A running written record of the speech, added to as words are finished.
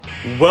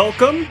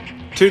Welcome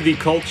to the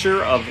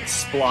Culture of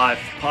Splife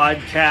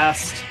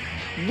podcast.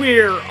 We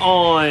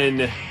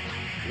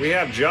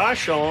have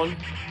Josh on.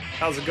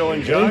 How's it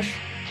going, Josh?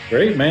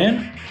 Great,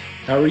 man.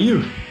 How are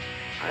you?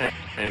 I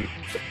am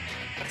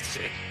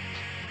fantastic.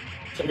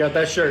 Check out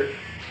that shirt.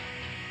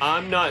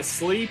 I'm not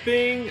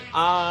sleeping.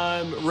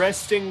 I'm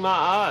resting my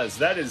eyes.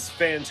 That is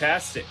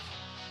fantastic.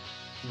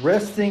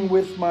 Resting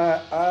with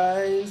my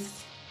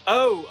eyes.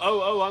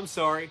 Oh, I'm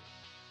sorry.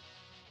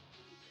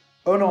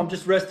 Oh, no, I'm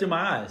just resting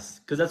my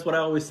eyes because that's what I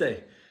always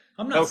say.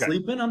 I'm not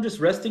sleeping. I'm just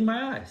resting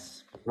my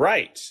eyes.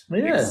 Right.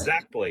 Yeah.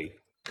 Exactly.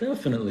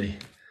 Definitely.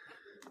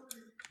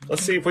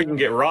 Let's see if we can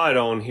get Rod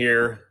on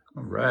here.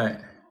 All right.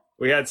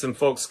 We had some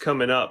folks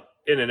coming up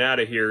in and out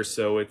of here,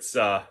 so it's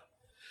a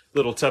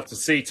little tough to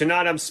see.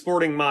 Tonight I'm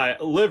sporting my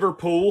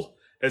Liverpool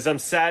as I'm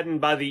saddened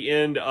by the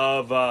end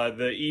of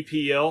the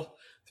EPL.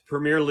 The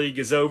Premier League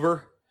is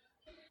over,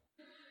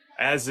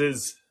 as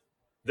is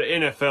the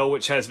NFL,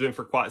 which has been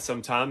for quite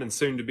some time, and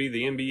soon to be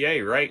the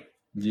NBA, right?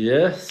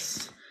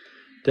 Yes,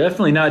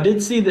 definitely. Now, I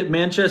did see that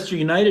Manchester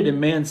United and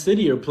Man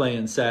City are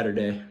playing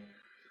Saturday.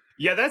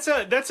 Yeah, that's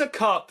a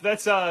cup.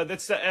 That's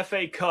the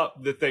FA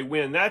Cup that they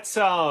win. That's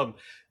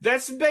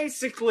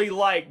basically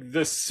like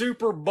the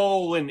Super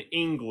Bowl in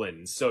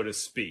England, so to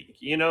speak.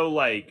 You know,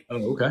 like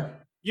Oh, okay.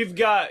 You've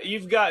got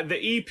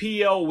the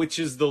EPL, which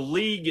is the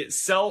league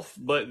itself,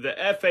 but the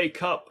FA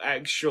Cup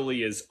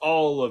actually is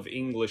all of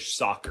English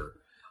soccer.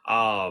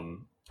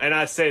 And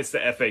I say it's the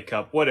FA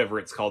Cup, whatever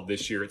it's called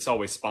this year. It's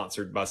always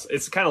sponsored by.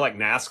 It's kind of like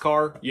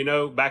NASCAR, you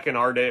know. Back in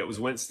our day, it was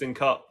Winston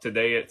Cup.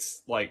 Today,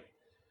 it's like,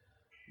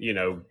 you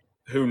know,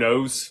 who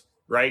knows,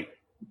 right?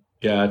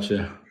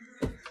 Gotcha.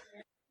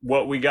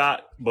 What we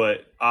got,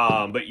 but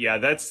yeah,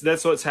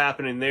 that's what's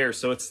happening there.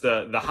 So it's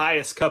the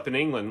highest cup in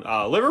England.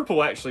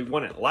 Liverpool actually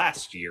won it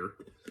last year.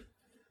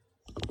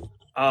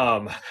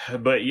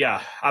 But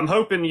yeah, I'm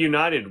hoping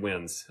United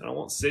wins. I don't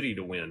want City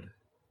to win.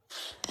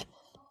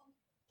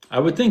 I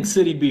would think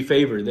City'd be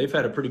favored. They've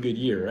had a pretty good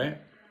year,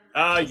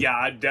 right? Yeah,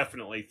 I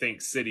definitely think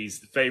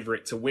City's the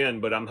favorite to win,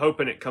 but I'm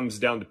hoping it comes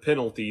down to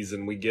penalties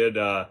and we get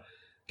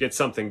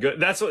something good.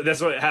 That's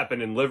what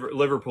happened in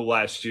Liverpool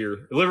last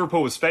year.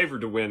 Liverpool was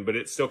favored to win, but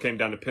it still came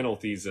down to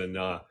penalties, and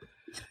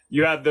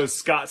you have those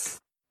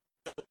Scots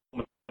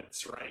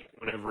moments, right?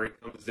 Whenever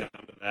it comes down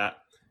to that.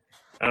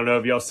 I don't know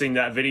if y'all seen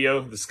that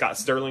video, the Scott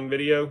Sterling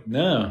video.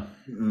 No.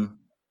 Mm-hmm.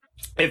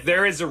 If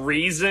there is a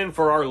reason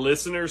for our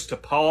listeners to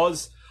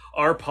pause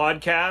our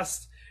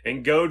podcast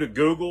and go to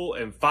Google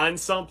and find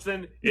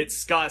something, it's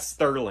Scott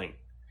Sterling.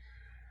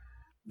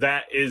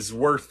 That is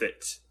worth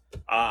it.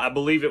 I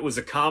believe it was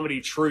a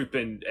comedy troupe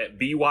at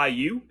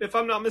BYU, if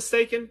I'm not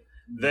mistaken,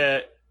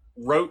 that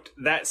wrote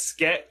that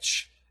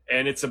sketch,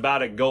 and it's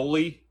about a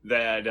goalie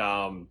that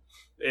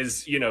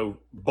is, you know,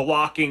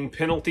 blocking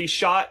penalty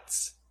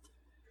shots,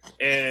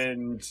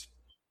 and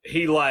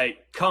he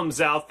like comes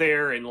out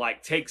there and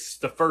like takes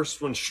the first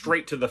one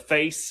straight to the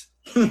face.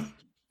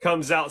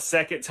 Comes out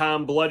second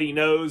time, bloody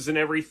nose and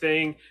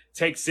everything,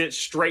 takes it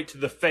straight to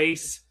the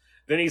face.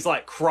 Then he's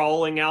like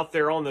crawling out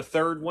there on the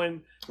third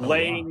one,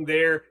 laying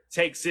there,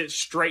 takes it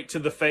straight to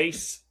the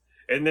face.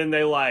 And then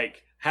they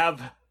like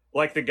have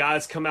like the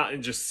guys come out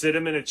and just sit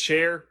him in a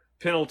chair,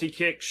 penalty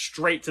kick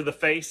straight to the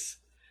face.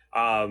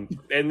 And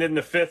then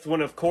the fifth one,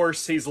 of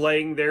course, he's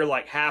laying there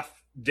like half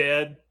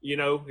dead, you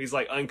know, he's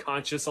like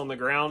unconscious on the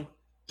ground,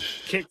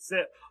 kicks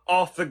it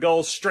off the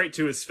goal straight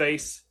to his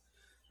face.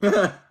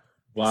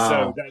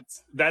 Wow. So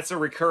that's a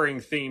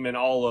recurring theme in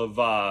all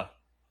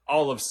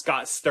of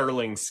Scott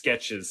Sterling's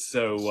sketches.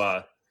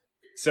 So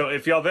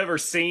if y'all have ever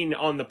seen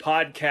on the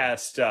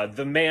podcast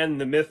the Man,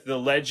 the Myth, the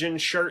Legend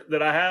shirt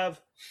that I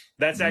have,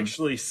 that's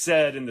actually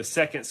said in the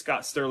second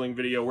Scott Sterling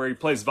video where he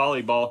plays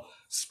volleyball.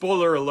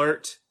 Spoiler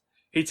alert,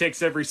 he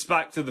takes every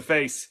spike to the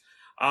face.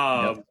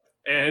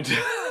 And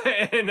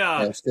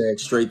hashtag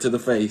straight to the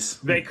face.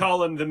 They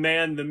call him the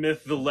Man, the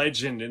Myth, the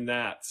Legend in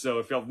that. So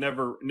if y'all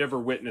never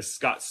witnessed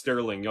Scott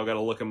Sterling, y'all got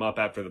to look him up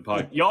after the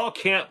pod. Y'all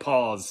can't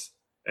pause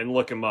and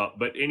look him up,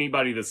 but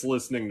anybody that's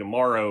listening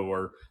tomorrow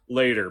or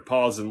later,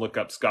 pause and look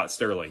up Scott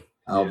Sterling.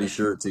 I'll be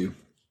sure to.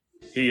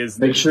 He is.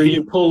 Make sure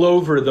you pull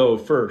over though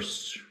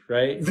first,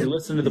 right? If you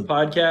listen to the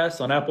podcast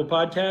on Apple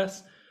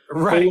Podcasts,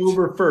 right. Pull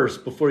over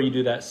first before you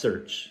do that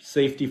search.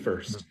 Safety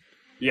first.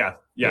 Yeah,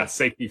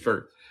 safety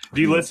first. Do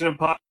you listen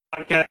to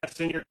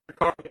podcasts in your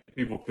car?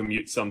 People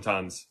commute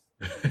sometimes.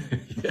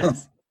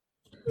 Yes.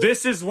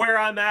 This is where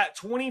I'm at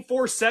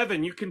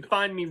 24/7. You can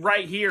find me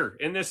right here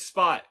in this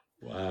spot.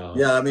 Wow.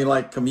 Yeah, I mean,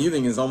 like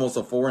commuting is almost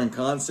a foreign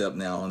concept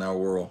now in our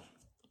world.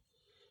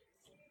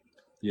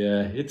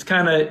 Yeah, it's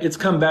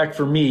come back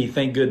for me,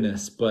 thank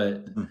goodness,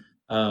 but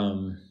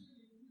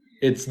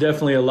it's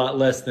definitely a lot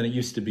less than it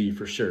used to be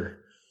for sure.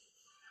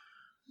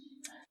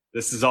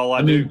 This is all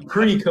I do.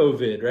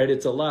 Pre-COVID, right?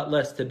 It's a lot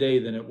less today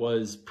than it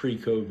was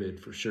pre-COVID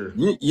for sure.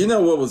 You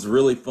know what was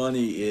really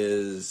funny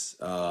is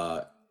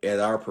at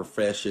our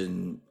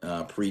profession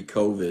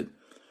pre-COVID,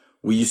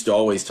 we used to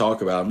always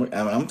talk about,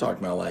 I'm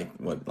talking about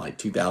like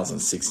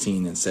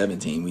 2016 and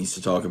 17. We used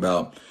to talk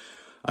about,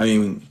 I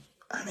mean,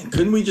 I mean,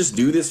 couldn't we just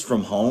do this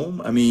from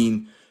home? I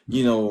mean,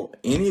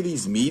 any of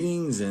these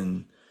meetings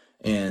and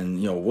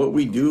what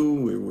we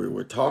do,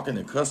 we're talking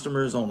to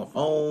customers on the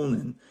phone,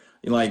 and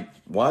you're like,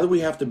 why do we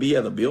have to be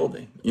at a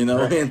building?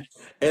 Right.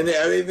 And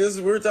I mean,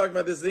 we were talking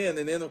about this then,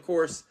 and then of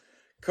course,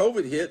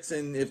 COVID hits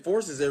and it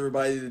forces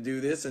everybody to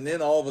do this, and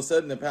then all of a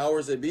sudden, the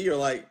powers that be are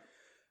like,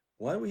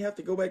 why do we have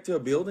to go back to a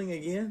building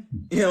again?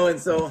 And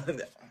so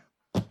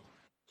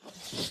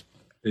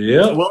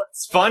Yep. Well,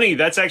 it's funny.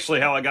 That's actually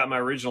how I got my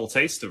original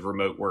taste of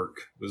remote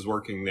work. Was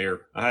working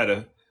there.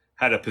 I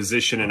had a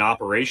position in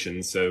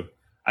operations, so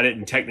I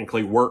didn't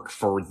technically work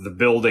for the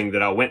building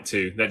that I went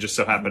to. That just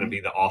so happened to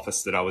be the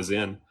office that I was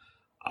in.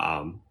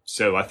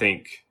 So I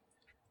think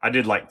I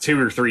did like 2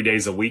 or 3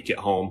 days a week at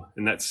home,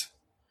 and that's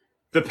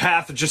the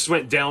path just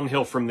went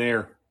downhill from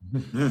there.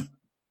 No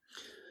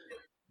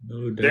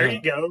doubt. There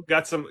you go.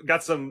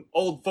 Got some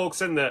old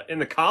folks in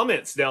the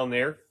comments down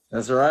there.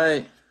 that's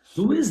right.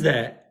 Who is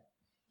that?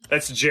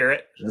 That's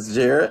Jarrett. That's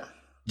Jarrett.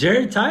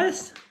 Jared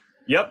Tice?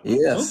 Yep.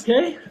 Yes.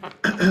 Okay.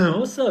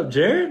 What's up,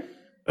 Jared?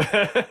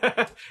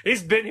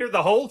 He's been here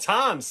the whole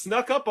time.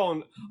 Snuck up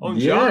on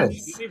Yes. Josh.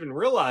 He didn't even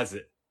realize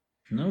it.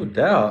 No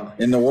doubt.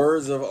 In the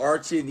words of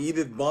Archie and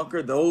Edith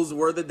Bunker, those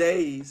were the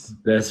days.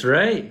 That's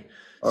right.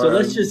 All So right.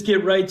 let's just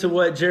get right to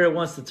what Jared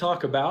wants to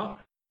talk about.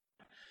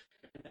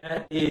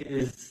 That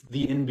is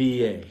the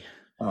NBA.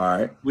 All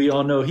right. We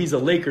all know he's a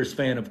Lakers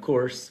fan, of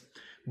course,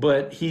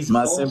 but he's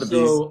My also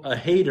sympathies. a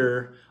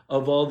hater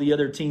of all the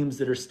other teams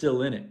that are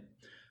still in it.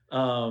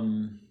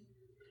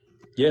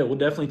 Yeah, we'll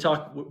definitely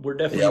talk. We're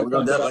definitely Yeah, we're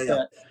going gonna to talk definitely.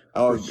 about that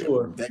Oh, for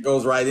sure. that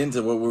goes right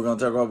into what we're gonna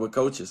talk about with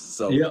coaches.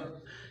 So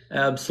Yep,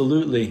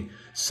 absolutely.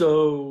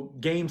 So,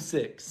 game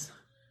 6,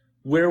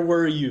 where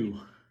were you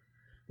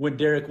when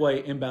Derek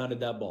White inbounded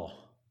that ball?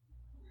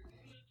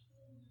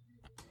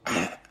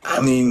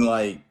 I mean,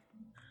 like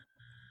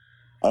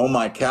on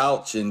my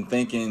couch and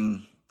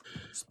thinking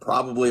it's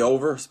probably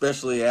over,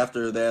 especially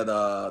after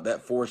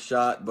that fourth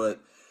shot. But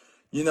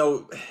you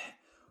know,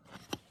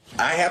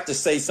 I have to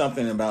say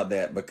something about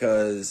that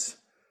because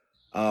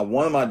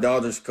one of my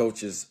daughter's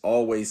coaches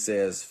always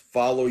says,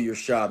 "Follow your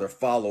shot or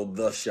follow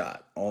the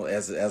shot,"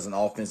 as an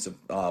offensive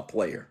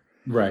player,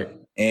 Right.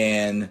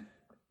 and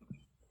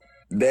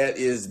that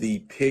is the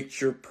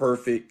picture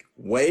perfect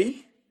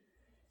way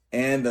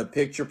and the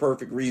picture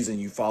perfect reason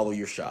you follow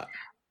your shot.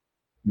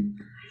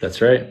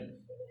 That's right.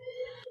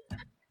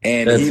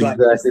 And That's he like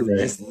exactly right.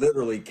 just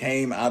literally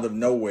came out of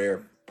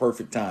nowhere,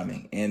 perfect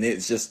timing. And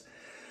it's just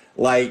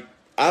like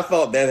I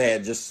thought that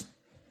had just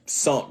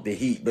sunk the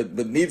Heat, but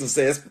needless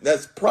to say,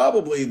 that's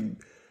probably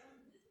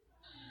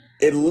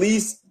at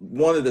least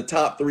one of the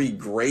top 3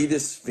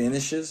 greatest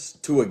finishes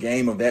to a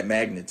game of that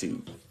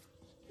magnitude.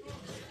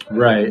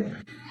 Right.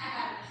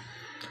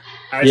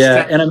 I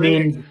Yeah, and I agree.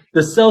 mean,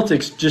 the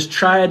Celtics just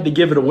tried to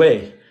give it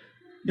away.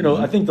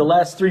 I think the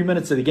last 3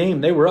 minutes of the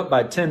game, they were up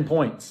by 10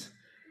 points.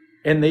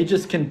 And they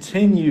just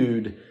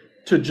continued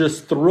to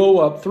just throw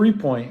up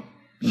 3-point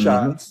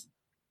shots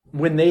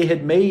when they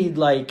had made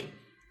like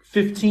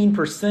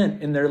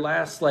 15% in their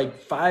last like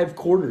 5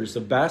 quarters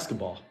of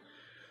basketball.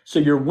 So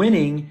you're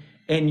winning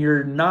and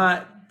you're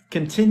not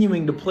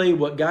continuing to play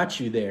what got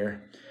you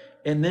there.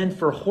 And then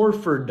for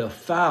Horford to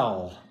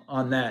foul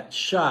on that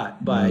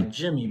shot by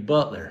Jimmy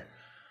Butler.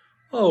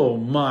 Oh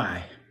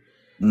my.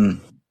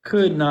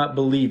 Could not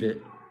believe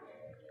it.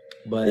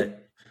 But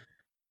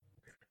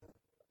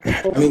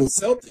I mean, the back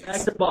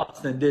Celtics. to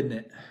Boston, didn't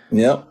it?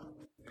 Yep.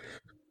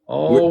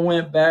 All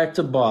went back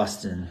to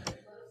Boston.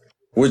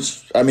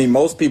 Which I mean,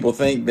 most people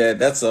think that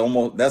that's a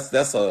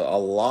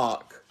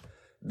lock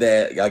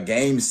that a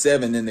game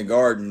 7 in the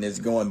Garden is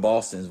going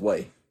Boston's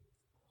way,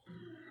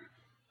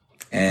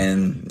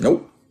 and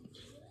nope.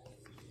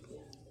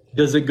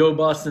 Does it go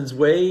Boston's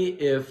way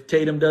if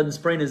Tatum doesn't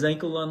sprain his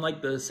ankle on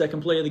like the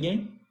second play of the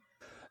game?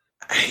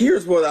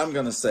 Here's what I'm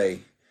gonna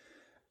say.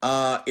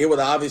 It would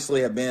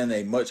obviously have been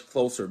a much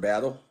closer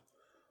battle,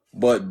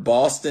 but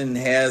Boston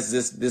has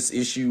this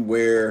issue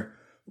where,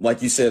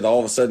 like you said, all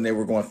of a sudden they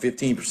were going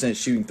 15%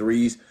 shooting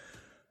threes.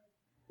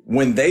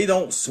 When they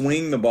don't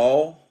swing the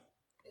ball,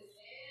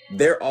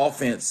 their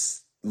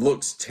offense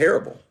looks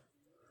terrible.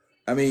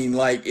 I mean,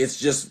 like it's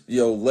just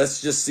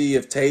let's just see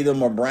if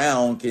Tatum or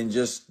Brown can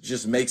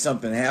just make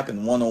something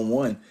happen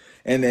one-on-one.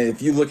 And then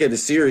if you look at the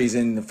series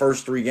in the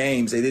first 3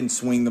 games, they didn't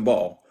swing the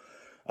ball.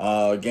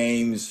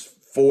 Games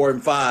 4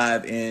 and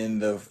 5 in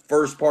the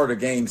first part of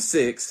game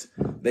 6,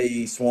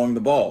 they swung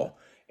the ball.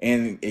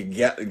 And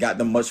it got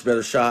them much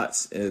better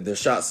shots. Their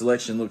shot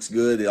selection looks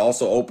good. It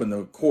also opened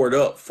the court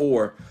up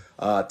for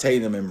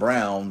Tatum and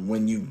Brown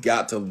when you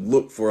got to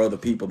look for other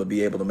people to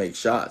be able to make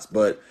shots.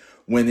 But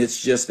when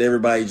it's just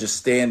everybody just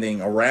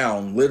standing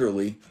around,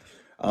 literally,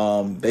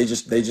 they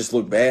just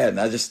look bad.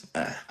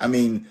 And I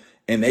mean,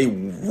 and they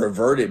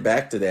reverted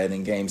back to that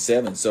in game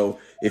 7. So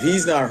if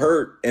he's not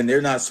hurt and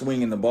they're not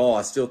swinging the ball,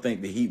 I still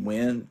think the Heat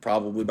win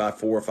probably by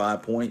 4 or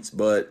 5 points.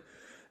 But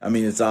I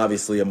mean, it's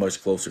obviously a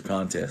much closer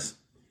contest.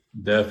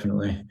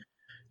 Definitely.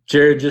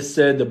 Jared just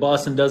said the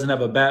Boston doesn't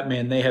have a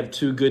Batman. They have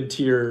 2 good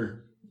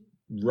tier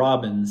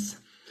Robins.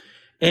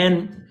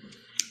 And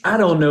I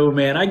don't know,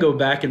 man. I go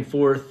back and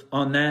forth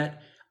on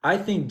that. I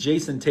think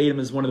Jason Tatum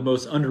is one of the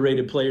most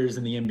underrated players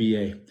in the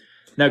NBA.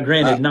 Now, I,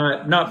 granted,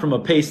 not from a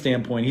pay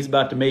standpoint. He's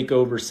about to make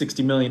over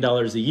 $60 million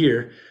a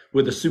year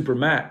with a super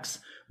max,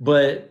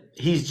 but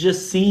he's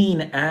just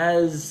seen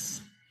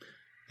as,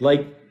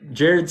 like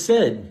Jared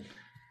said,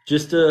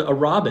 just a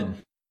Robin.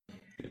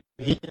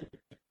 He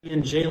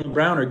and Jaylen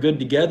Brown are good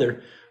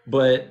together,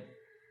 but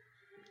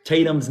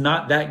Tatum's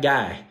not that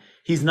guy.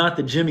 He's not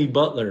the Jimmy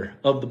Butler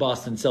of the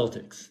Boston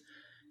Celtics.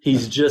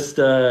 He's just,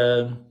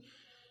 I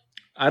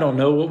don't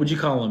know, what would you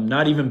call him?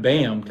 Not even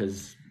Bam,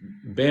 because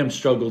Bam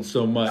struggled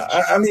so much.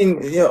 I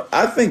mean,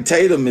 I think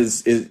Tatum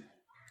is.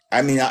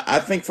 I mean, I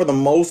think for the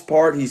most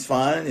part he's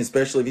fine,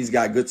 especially if he's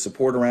got good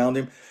support around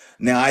him.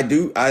 Now, I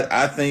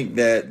think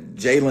that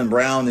Jaylen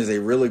Brown is a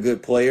really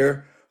good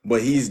player,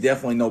 but he's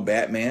definitely no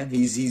Batman.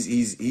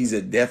 He's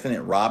a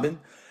definite Robin.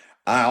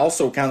 I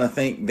also kind of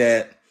think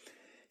that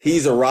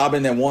he's a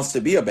Robin that wants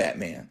to be a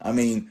Batman. I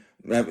mean,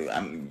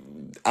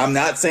 I'm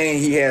not saying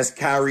he has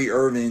Kyrie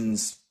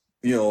Irving's,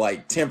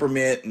 like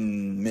temperament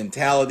and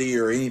mentality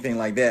or anything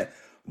like that,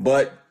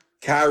 but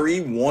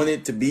Kyrie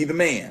wanted to be the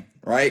man,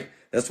 right?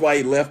 That's why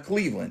he left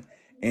Cleveland.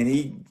 And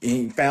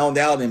he found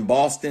out in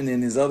Boston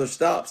and his other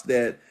stops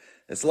that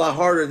it's a lot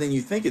harder than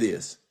you think it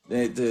is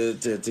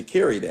to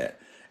carry that.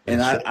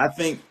 And I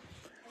think,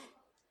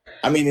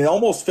 I mean, it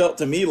almost felt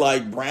to me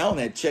like Brown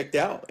had checked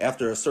out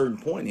after a certain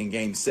point in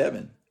Game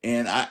 7.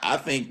 And I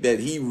think that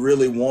he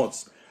really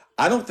wants,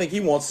 I don't think he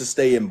wants to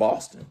stay in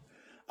Boston.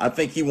 I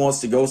think he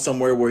wants to go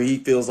somewhere where he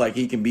feels like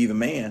he can be the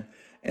man.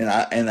 And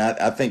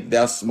I think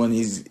that's when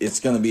it's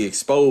going to be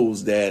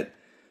exposed that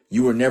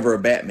you were never a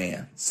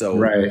Batman. So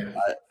Right.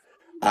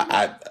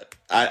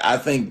 I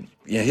think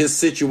his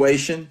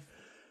situation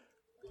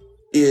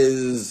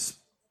is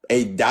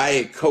a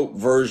Diet Coke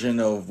version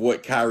of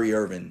what Kyrie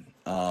Irving,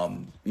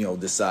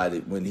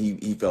 decided when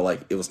he felt like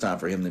it was time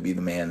for him to be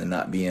the man and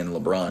not be in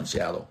LeBron's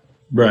shadow.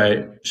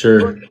 Right.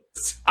 Sure.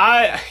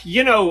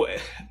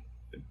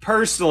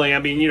 Personally, I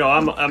mean,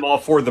 I'm all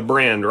for the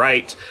brand,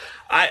 right?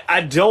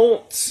 I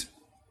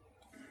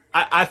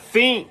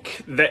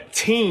think that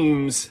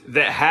teams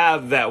that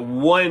have that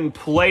one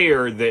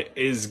player that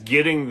is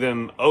getting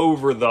them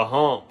over the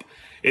hump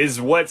is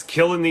what's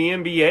killing the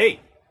NBA.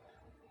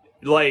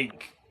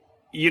 Like,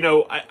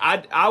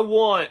 I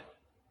want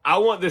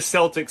the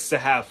Celtics to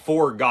have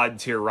 4 god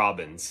tier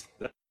Robins.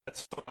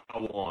 That's what I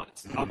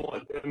want. I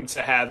want them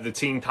to have the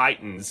Teen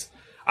Titans.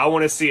 I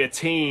want to see a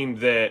team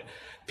that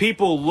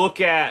people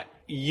look at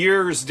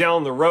years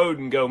down the road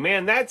and go,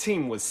 man, that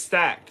team was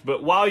stacked.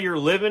 But while you're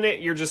living it,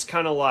 you're just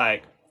kind of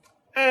like,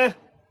 yeah,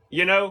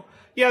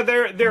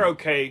 they're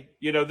okay.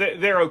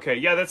 They're okay.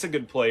 Yeah, that's a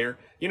good player.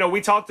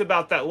 We talked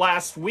about that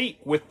last week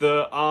with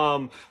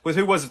with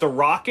who was it? The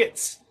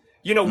Rockets.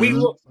 We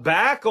look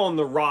back on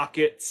the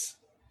Rockets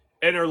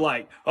and are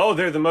like, oh,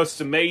 they're the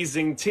most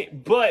amazing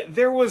team. But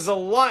there was a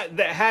lot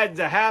that had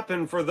to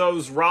happen for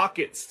those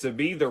Rockets to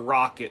be the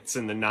Rockets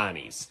in the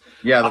 90s.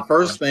 Yeah, the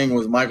first thing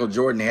was Michael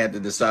Jordan had to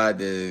decide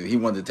that he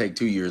wanted to take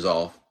 2 years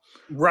off.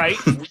 Right.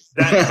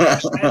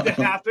 That had to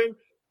happen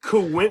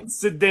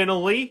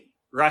coincidentally,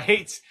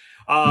 right?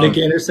 Nick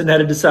Anderson had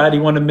to decide he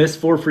wanted to miss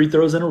 4 free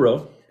throws in a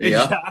row.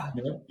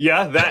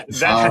 Yeah, that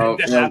had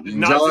to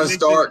happen. John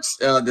Starks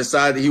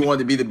decided he wanted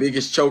to be the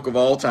biggest choke of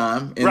all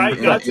time.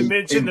 Not to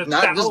mention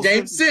not just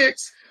Game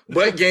 6,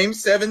 but Game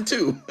 7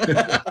 too.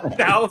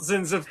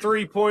 Thousands of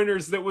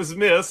 3-pointers that was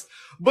missed,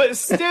 but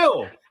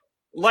still,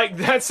 like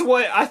that's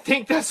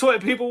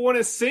what people want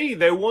to see.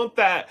 They want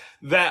that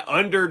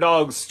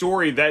underdog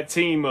story, that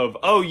team of,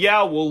 oh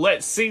yeah, well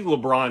let's see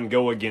LeBron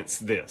go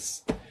against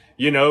this.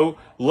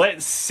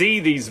 Let's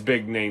see these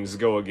big names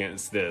go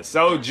against this.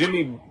 Oh,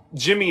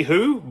 Jimmy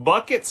who?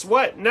 Buckets?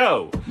 What?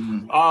 No.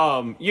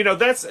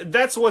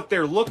 That's what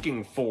they're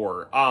looking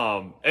for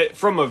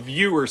from a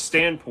viewer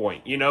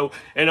standpoint,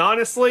 And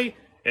honestly,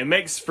 it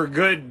makes for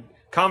good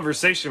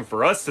conversation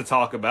for us to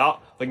talk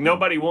about. Like,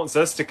 nobody wants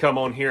us to come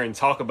on here and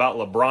talk about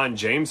LeBron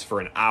James for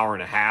an hour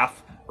and a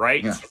half,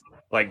 right? Yeah.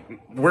 Like,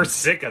 we're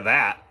sick of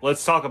that.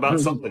 Let's talk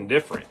about something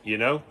different,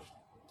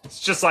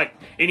 It's just like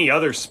any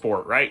other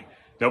sport, right?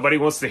 Nobody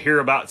wants to hear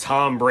about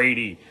Tom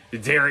Brady,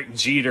 Derek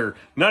Jeter,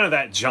 none of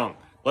that junk.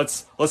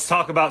 Let's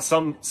talk about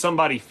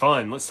somebody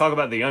fun. Let's talk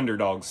about the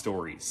underdog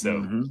stories.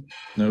 So,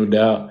 No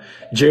doubt.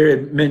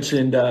 Jared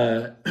mentioned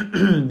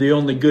the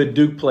only good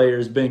Duke player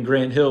has been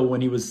Grant Hill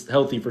when he was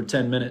healthy for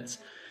 10 minutes.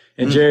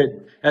 And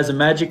Jared, as a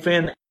Magic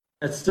fan,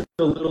 that's still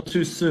a little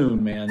too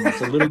soon, man.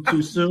 It's a little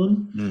too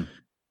soon.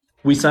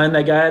 We signed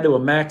that guy to a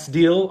max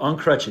deal on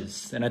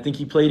crutches, and I think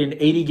he played in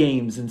 80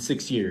 games in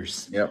 6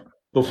 years. Yep.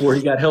 Before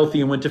he got healthy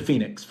and went to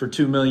Phoenix for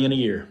 $2 million a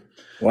year.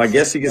 Well, I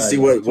guess you can see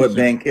what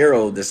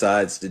Banchero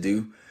decides to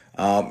do.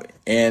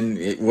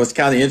 What's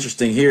kind of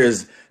interesting here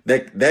is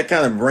that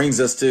kind of brings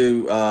us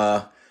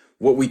to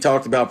what we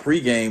talked about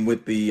pregame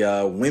with the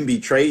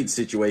Wemby trade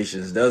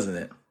situations, doesn't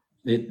it?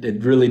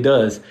 It really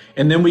does.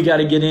 And then we got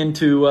to get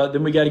into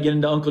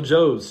Uncle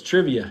Joe's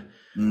trivia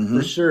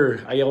for sure.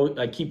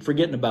 I keep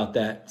forgetting about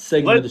that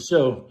segment of the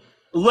show.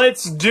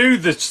 let's do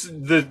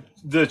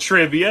the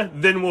trivia.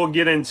 Then we'll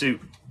get into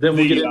Then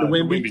we'll get into the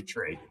Wemby. Wemby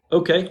trade.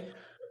 Okay,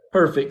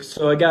 perfect.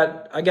 So I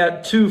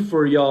got two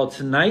for y'all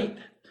tonight.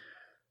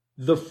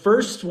 The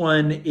first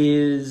one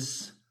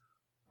is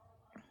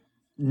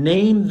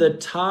name the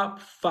top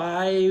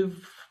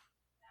 5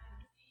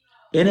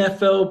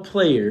 NFL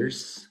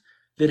players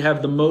that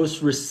have the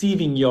most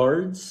receiving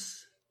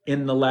yards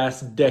in the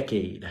last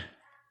decade.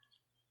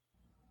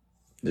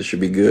 This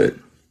should be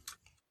good.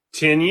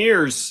 10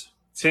 years.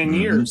 10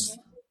 years.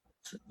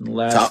 In the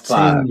last Top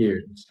 10 5.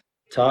 years.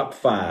 Top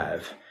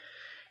 5.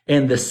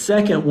 And the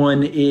second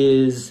one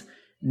is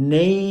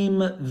name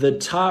the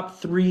top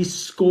 3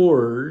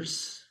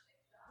 scorers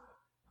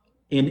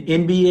in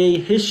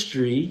NBA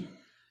history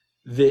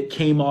that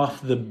came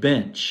off the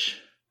bench.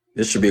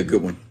 This should be a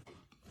good one.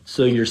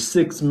 So your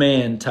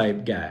 6-man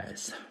type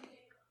guys.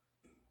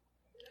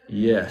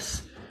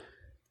 Yes.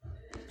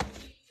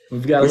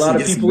 We've got a lot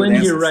of people in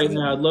here right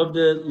now. I'd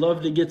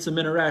love to get some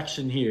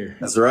interaction here.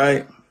 That's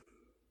right.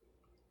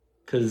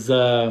 Because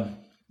I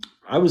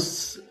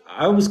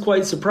was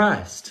quite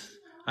surprised.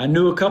 I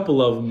knew a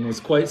couple of them. Was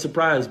quite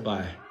surprised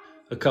by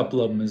a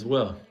couple of them as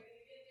well.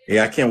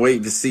 Yeah, I can't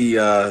wait to see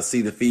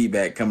the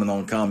feedback coming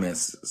on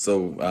comments.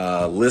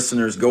 So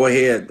listeners, go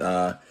ahead.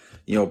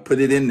 Put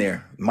it in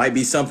there. Might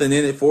be something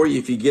in it for you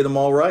if you get them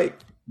all right.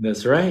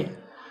 That's right.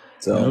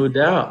 So no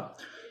doubt.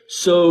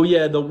 So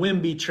yeah, the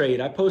Wemby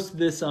trade. I posted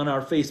this on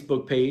our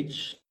Facebook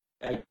page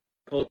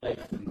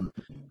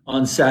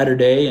on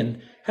Saturday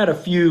and had a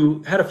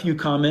few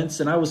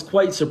comments, and I was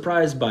quite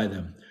surprised by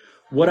them.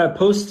 What I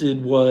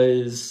posted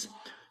was,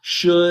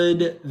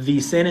 should the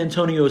San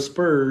Antonio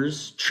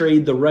Spurs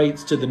trade the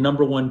rights to the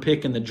number 1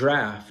 pick in the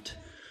draft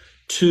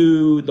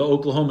to the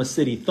Oklahoma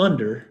City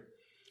Thunder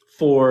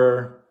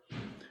for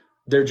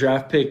their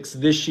draft picks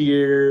this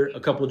year, a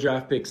couple of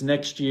draft picks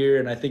next year,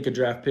 and I think a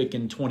draft pick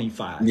in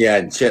 25.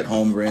 Yeah, Chet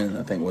Holmgren,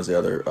 I think, was the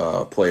other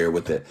player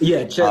with it.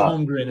 Yeah, Chet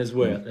Holmgren as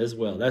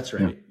well. That's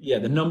right. Yeah,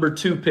 the number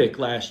 2 pick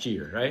last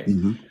year, right?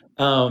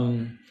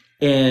 Mm-hmm.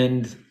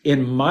 And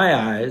in my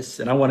eyes,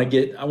 and I want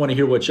to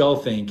hear what y'all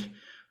think,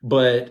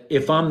 but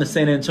if I'm the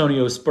San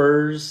Antonio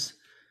Spurs,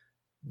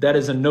 that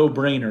is a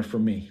no-brainer for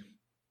me.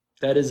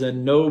 That is a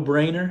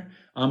no-brainer.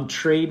 I'm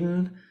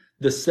trading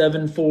the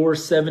 7'4",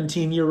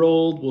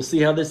 17-year-old. We'll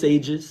see how this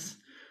ages,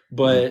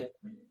 but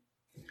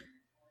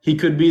he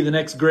could be the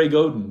next Greg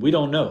Oden. We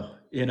don't know,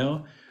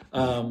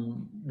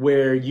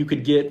 where you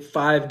could get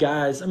 5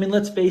 guys. I mean,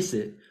 let's face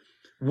it,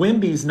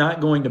 Wemby's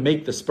not going to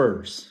make the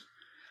Spurs.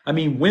 I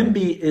mean,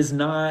 Wemby is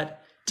not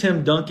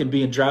Tim Duncan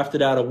being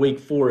drafted out of Wake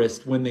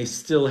Forest when they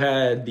still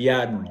had the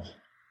Admiral.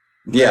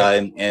 Yeah,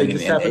 and they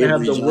just happen to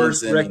have the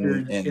worst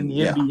record in the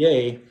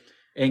NBA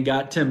and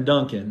got Tim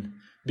Duncan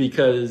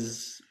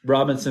because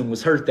Robinson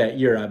was hurt that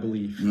year, I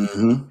believe.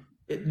 Mm-hmm.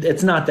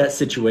 It's not that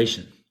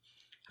situation.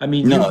 I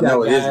mean, you've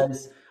got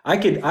guys.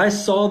 I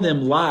saw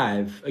them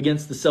live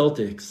against the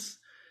Celtics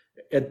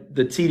at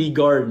the TD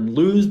Garden,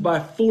 lose by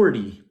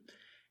 40.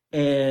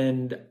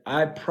 And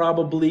I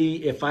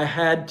probably, if I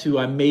had to,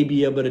 I may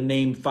be able to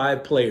name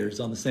 5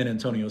 players on the San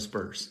Antonio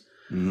Spurs.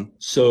 Mm-hmm.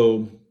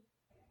 So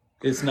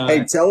it's not.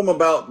 Hey, tell them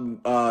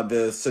about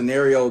the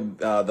scenario,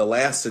 the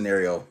last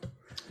scenario.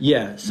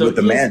 Yeah. So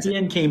the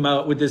ESPN came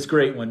out with this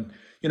great one.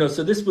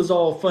 So this was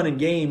all fun and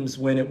games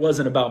when it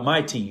wasn't about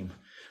my team.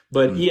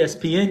 But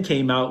ESPN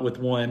came out with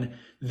one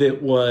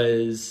that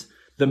was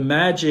the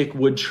Magic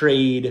would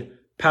trade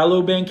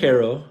Paolo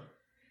Banchero,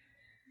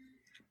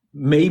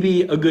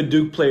 maybe a good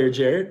Duke player,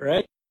 Jared,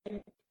 right?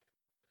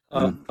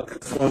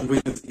 That's one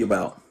we can see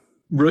about.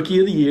 Rookie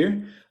of the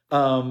year.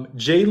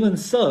 Jalen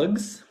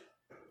Suggs,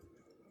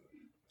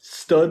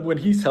 stud when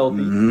he's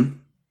healthy. Mm-hmm.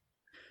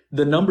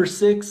 The number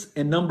 6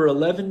 and number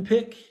 11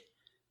 pick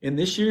in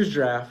this year's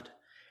draft.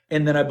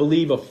 And then I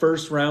believe a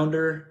first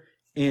rounder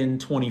in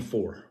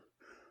 24.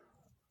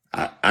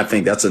 I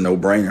think that's a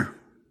no-brainer.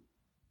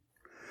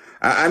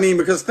 I mean,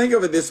 because think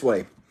of it this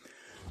way.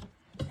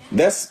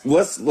 Let's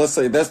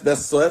say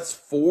that's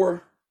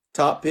 4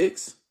 top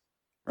picks,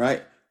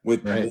 right?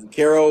 With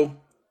Caro,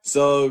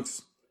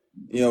 Suggs,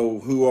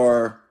 who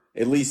are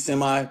at least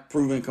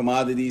semi-proven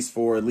commodities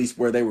for at least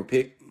where they were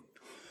picked.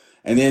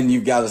 And then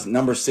you've got a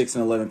number 6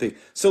 and 11 pick.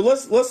 So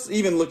let's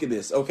even look at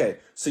this. Okay,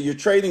 so you're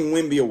trading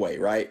Wemby away,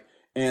 right?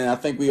 And I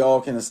think we all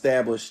can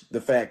establish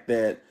the fact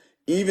that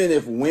even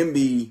if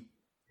Wemby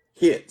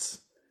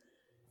hits,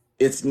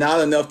 it's not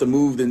enough to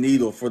move the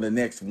needle for the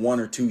next 1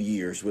 or 2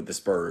 years with the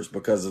Spurs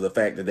because of the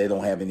fact that they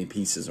don't have any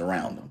pieces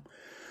around them.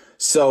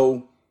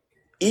 So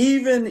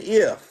even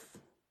if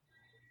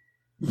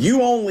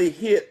you only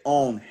hit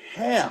on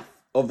half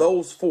of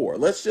those 4,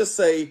 let's just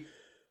say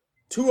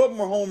 2 of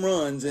them are home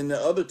runs and the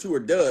other 2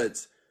 are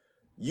duds,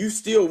 you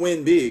still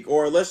win big.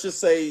 Or let's just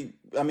say,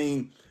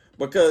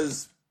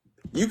 because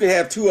you could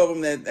have 2 of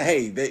them that,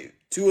 hey,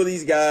 2 of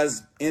these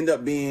guys end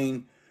up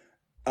being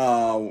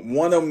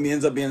one of them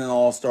ends up being an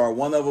all-star.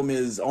 One of them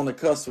is on the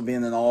cusp of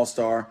being an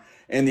all-star.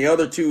 And the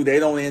other 2, they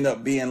don't end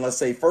up being, let's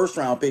say,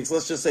 first-round picks.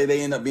 Let's just say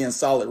they end up being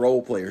solid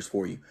role players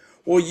for you.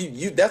 Well,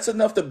 you that's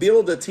enough to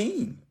build a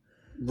team.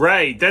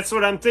 Right. That's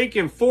what I'm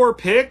thinking. 4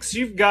 picks,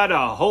 you've got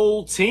a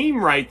whole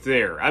team right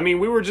there. I mean,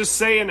 we were just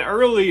saying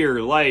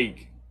earlier,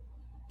 like,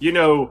 you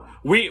know,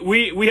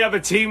 we have a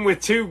team with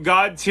 2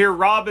 god tier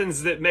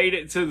Robins that made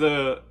it to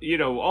the, you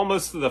know,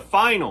 almost to the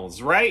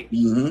finals, right?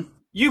 Mm-hmm.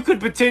 You could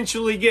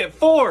potentially get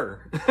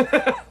 4. You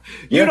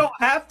Yeah. don't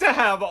have to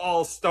have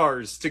all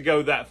stars to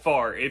go that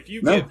far. If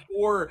you No. get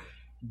 4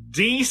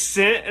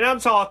 decent, and I'm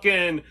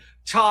talking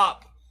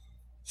top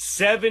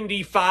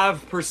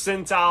 75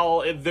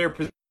 percentile of their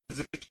position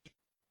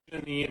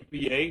in the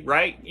NBA,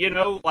 right? You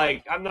know,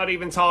 like I'm not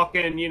even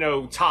talking, you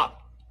know, top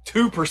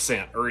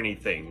 2% or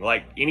anything,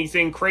 like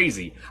anything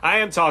crazy. I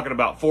am talking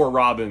about 4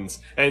 Robins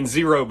and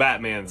 0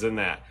 Batmans in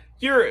that.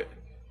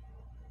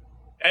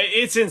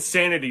 It's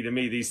insanity to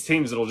me, these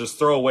teams that'll just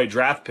throw away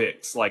draft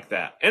picks like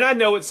that. And I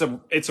know it's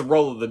a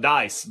roll of the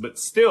dice, but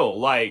still,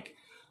 like,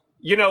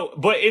 you know,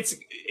 but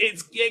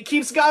it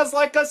keeps guys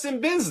like us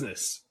in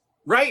business,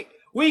 right?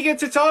 We get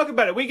to talk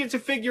about it. We get to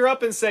figure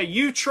up and say,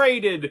 you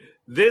traded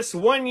this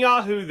one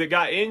Yahoo that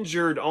got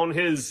injured on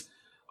his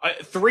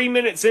 3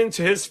 minutes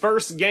into his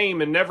first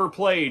game and never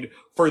played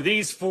for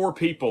these 4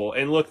 people.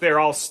 And look,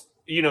 they're all,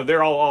 you know,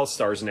 they're all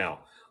stars now.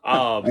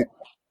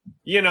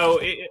 You know,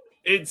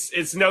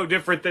 it's no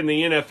different than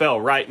the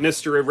NFL, right?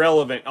 Mr.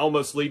 Irrelevant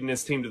almost leading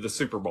his team to the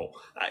Super Bowl.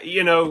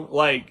 You know,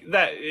 like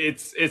that,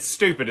 it's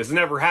stupid. It's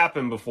never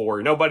happened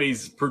before.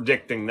 Nobody's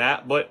predicting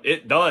that, but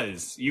it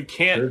does. You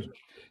can't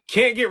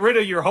get rid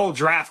of your whole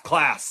draft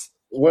class.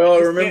 Well,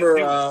 remember,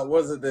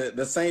 was it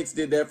the Saints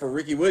did that for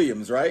Ricky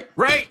Williams, right?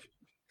 Right.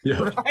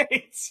 Yeah.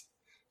 Right.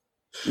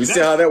 You see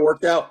how that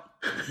worked out?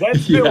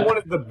 That's been Yeah. one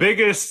of the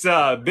biggest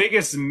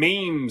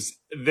memes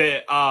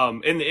that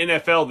in the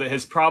NFL that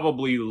has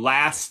probably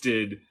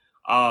lasted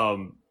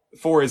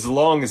for as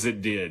long as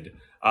it did.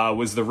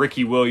 Was the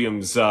Ricky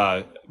Williams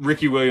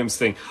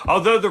thing.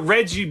 Although the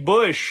Reggie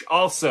Bush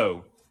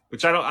also,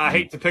 which I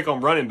hate to pick on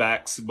running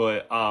backs,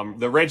 but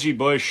the Reggie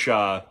Bush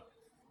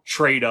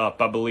trade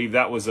up, I believe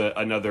that was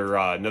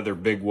another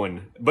big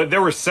one. But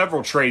there were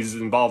several trades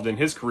involved in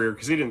his career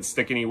because he didn't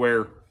stick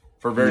anywhere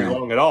for very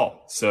long at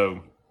all.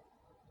 So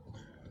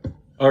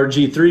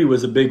RG3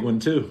 was a big one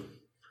too.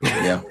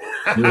 Yeah.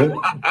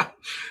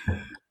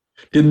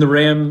 Didn't the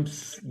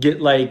Rams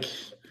get like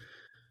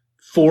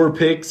 4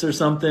 picks or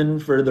something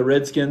for the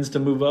Redskins to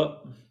move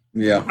up?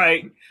 Yeah.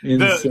 right, the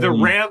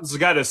Insane. Rams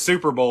got a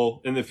Super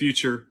Bowl in the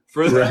future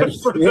for the, Right.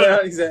 for the Yeah,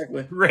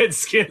 exactly.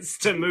 Redskins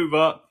to move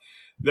up.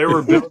 They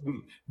were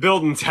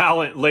building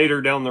talent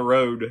later down the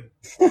road.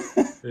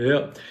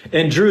 Yeah.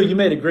 And Drew, you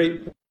made a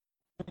great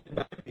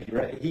point,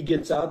 right? He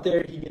gets out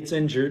there, he gets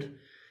injured,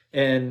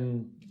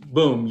 and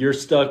boom, you're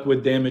stuck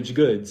with damaged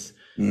goods.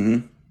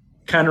 Mm-hmm.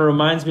 Kind of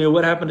reminds me of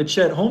what happened to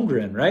Chet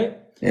Holmgren, right?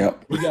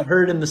 Yep. He got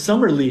hurt in the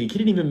summer league. He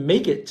didn't even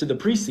make it to the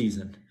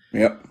preseason.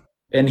 Yep.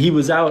 And he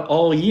was out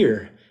all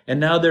year. And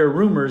now there are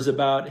rumors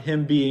about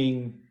him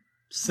being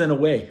sent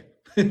away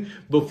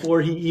before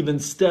he even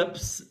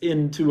steps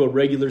into a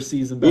regular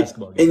season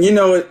basketball game. And you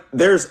know,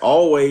 there's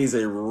always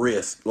a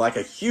risk, like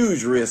a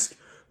huge risk,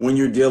 when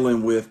you're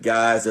dealing with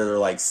guys that are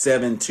like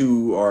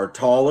 7'2" or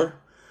taller,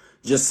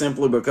 just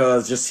simply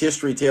because just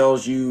history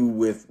tells you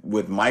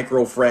with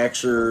micro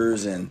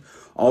fractures and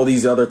all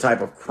these other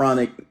type of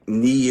chronic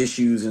knee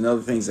issues and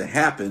other things that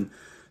happen,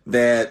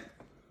 that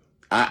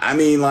I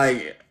mean,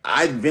 like,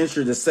 I'd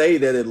venture to say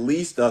that at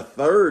least a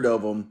third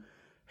of them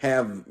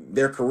have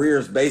their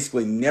careers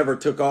basically never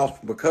took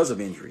off because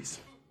of injuries.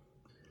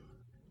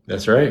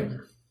 That's right.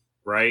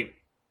 Right.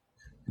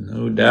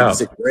 No doubt.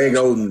 Like Greg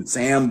Oden,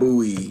 Sam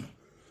Bowie.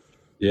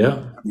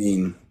 Yeah. I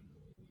mean,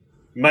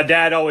 My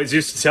dad always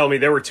used to tell me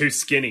they were too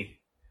skinny.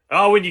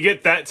 Oh, when you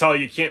get that tall,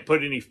 you can't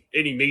put any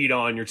meat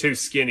on. You're too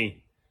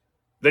skinny.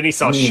 Then he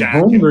saw Shaq.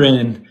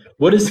 Holmgren,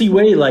 what does he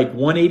weigh? Like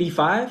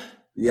 185?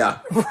 yeah.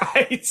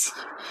 Right.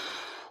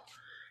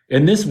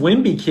 And this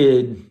Wimby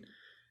kid,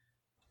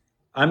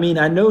 I mean,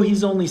 I know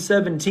he's only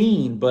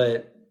 17,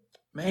 but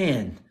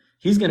man,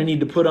 he's going to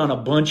need to put on a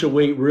bunch of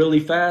weight really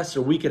fast,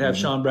 or we could have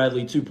Sean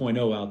Bradley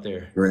 2.0 out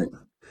there. Right.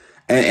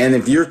 And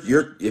if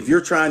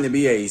you're trying to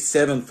be a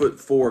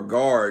 7'4"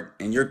 guard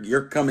and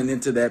you're coming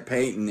into that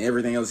paint and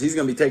everything else, he's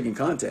going to be taking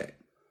contact.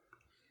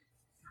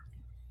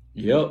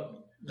 Yep,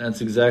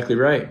 that's exactly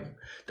right.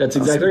 That's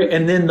exactly right.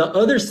 And then the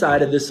other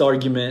side of this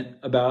argument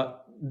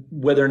about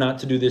whether or not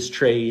to do this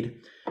trade,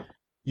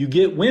 you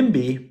get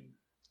Wimby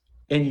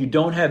and you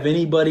don't have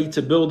anybody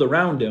to build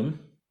around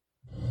him.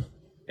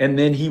 And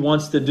then he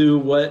wants to do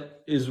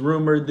what is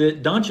rumored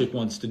that Doncic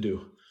wants to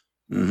do.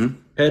 Mm-hmm.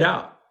 Head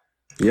out.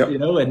 Yep. You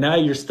know, and now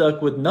you're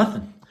stuck with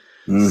nothing.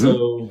 Mm-hmm.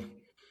 So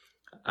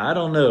I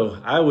don't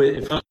know. I would,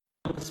 if I'm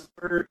the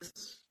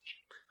Spurs,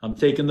 I'm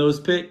taking those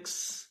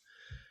picks,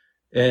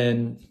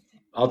 and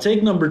I'll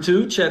take number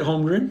 2, Chet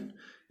Holmgren.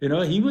 You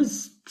know, he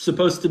was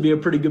supposed to be a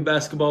pretty good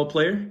basketball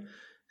player.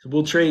 So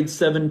we'll trade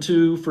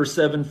 7'2" for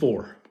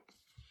 7'4".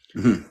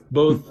 Mm-hmm.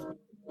 Both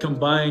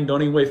combined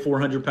don't even weigh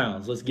 400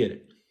 pounds. Let's get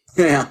it.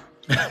 Yeah.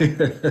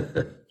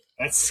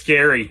 That's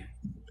scary.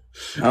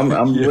 I'm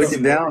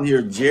looking down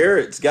here.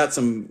 Jarrett's got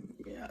some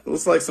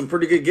Looks like some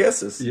pretty good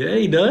guesses. Yeah,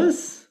 he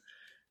does.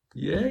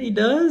 Yeah, he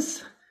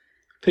does.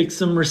 Pick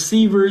some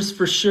receivers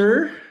for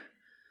sure.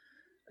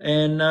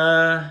 And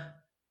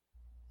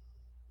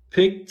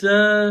picked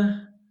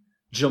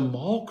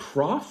Jamal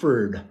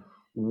Crawford.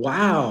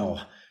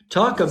 Wow.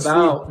 Talk Sweet.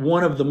 about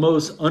one of the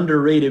most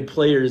underrated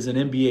players in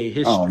NBA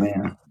Oh history.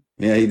 man.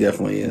 Yeah, he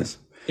definitely is.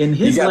 In You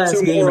his got two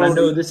last game, more and I on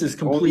know this is on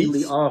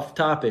completely each? off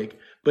topic,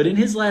 but in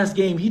his last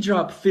game, he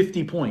dropped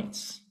 50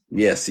 points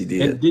Yes, he and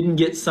did. didn't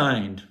get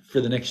signed for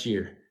the next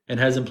year and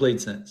hasn't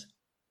played since.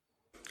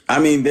 I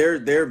mean, there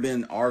have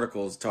been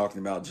articles talking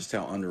about just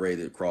how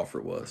underrated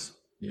Crawford was.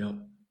 Yep.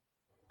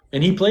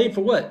 And he played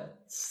for what?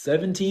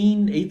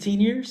 17, 18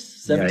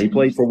 years? Yeah, he 17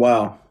 played years? for a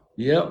while.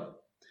 Yep.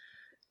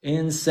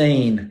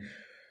 Insane.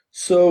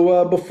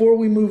 So before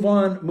we move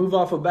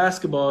off of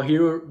basketball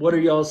here, what are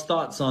y'all's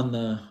thoughts on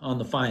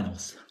the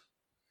finals?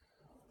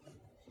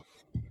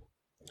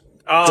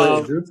 Go ahead,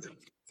 Um, Drew.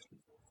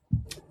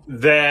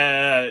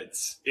 that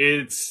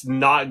it's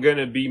not going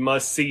to be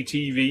must see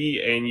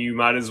TV, and you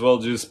might as well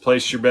just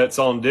place your bets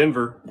on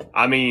Denver.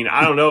 I mean,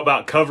 I don't know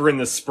about covering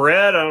the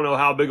spread. I don't know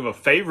how big of a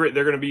favorite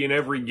they're going to be in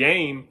every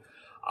game.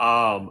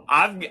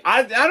 I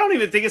don't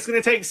even think it's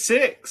going to take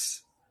 6.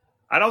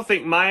 I don't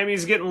think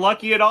Miami's getting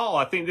lucky at all.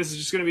 I think this is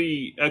just going to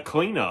be a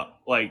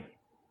cleanup. Like,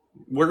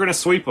 we're going to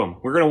sweep them.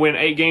 We're going to win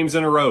 8 games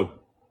in a row.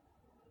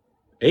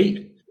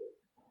 8.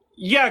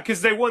 Yeah,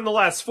 because they won the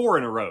last 4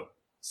 in a row.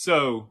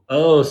 So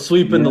Oh,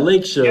 sweeping the Yeah.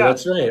 Lake Show. yeah,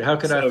 That's right. How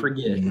could I so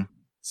forget?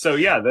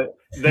 yeah,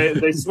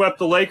 they swept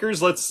the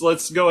Lakers.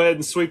 Let's go ahead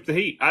and sweep the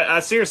Heat. I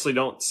seriously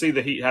don't see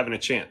the Heat having a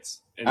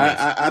chance in I, this.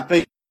 I, I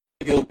think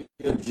it'll be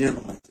a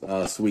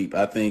gentleman's sweep.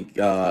 I think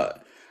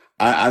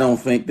I don't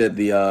think that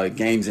the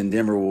games in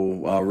Denver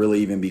will really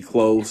even be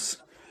close.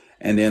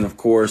 And then, of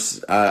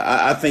course,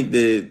 I think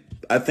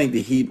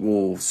the Heat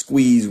will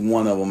squeeze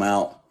one of them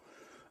out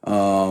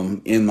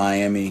in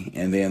Miami,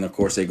 and then of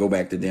course they go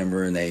back to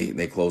Denver and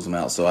they close them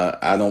out. So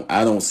I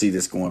don't see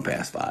this going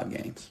past 5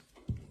 games.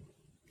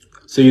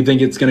 So you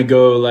think it's going to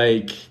go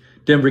like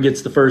Denver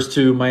gets the first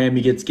 2,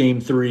 Miami gets game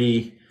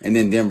 3, And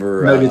then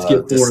Denver Nuggets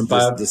get 4 and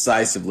 5?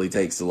 decisively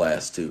takes the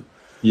last 2.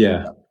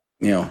 Yeah,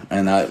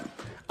 And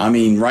I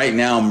mean, right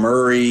now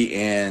Murray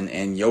and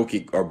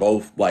Jokic are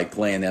both like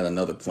playing at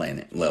another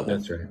planet level.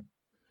 that's right.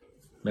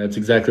 That's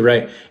exactly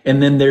right.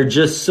 And then they're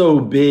just so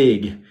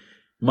big.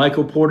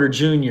 Michael Porter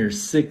Jr.,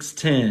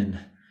 6'10".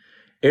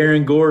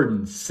 Aaron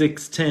Gordon,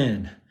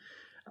 6'10".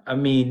 I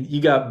mean, you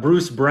got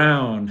Bruce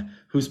Brown,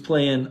 who's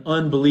playing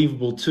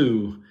unbelievable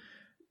too.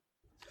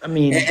 I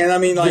mean, And I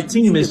mean, the like you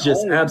team can is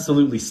just only,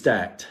 absolutely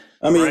stacked.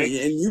 I mean, Right?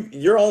 and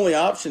your only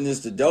option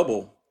is to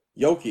double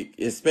Jokic,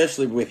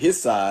 especially with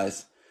his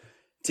size,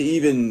 to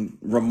even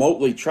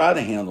remotely try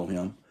to handle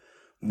him.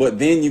 But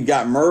then you've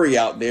got Murray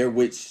out there,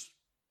 which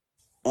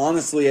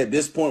honestly, at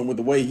this point, with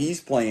the way he's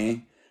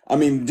playing, I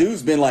mean,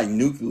 dude's been like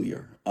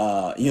nuclear, in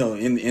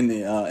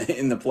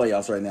the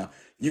playoffs right now.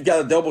 You've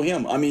got to double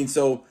him. I mean,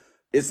 so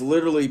it's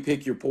literally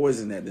pick your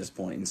poison at this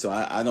point. And so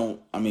I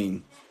don't. I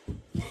mean,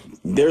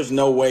 there's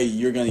no way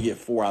you're going to get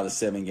 4 out of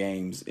 7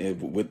 games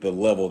with the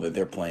level that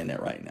they're playing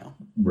at right now.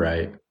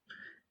 Right.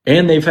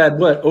 And they've had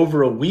what,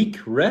 over a week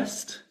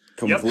rest?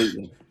 Yep.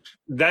 Completely.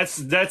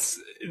 That's.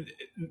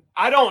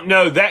 I don't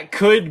know. That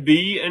could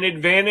be an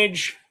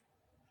advantage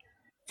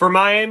for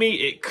Miami.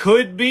 It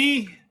could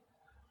be.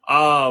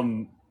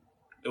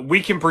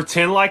 We can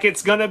pretend like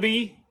it's gonna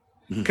be,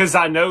 because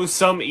I know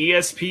some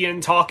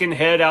ESPN talking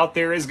head out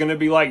there is gonna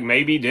be like,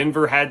 maybe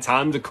Denver had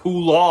time to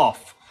cool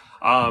off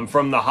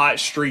from the hot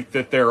streak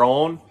that they're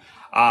on,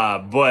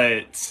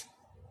 but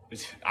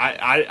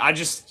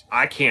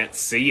I can't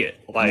see it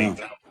like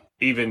No.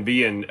 even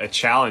being a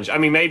challenge. I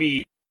mean,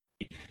 maybe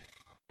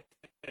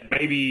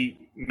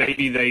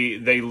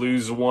they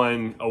lose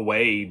one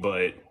away,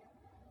 but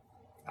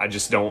I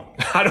just don't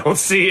I don't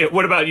see it.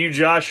 What about you,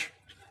 Josh?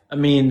 I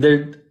mean,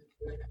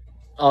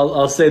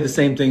 I'll say the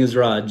same thing as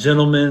Rod.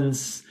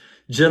 Gentlemen's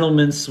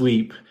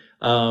sweep.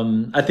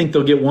 I think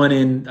they'll get one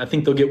in. I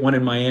think they'll get one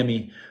in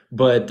Miami.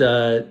 But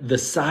the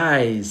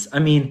size. I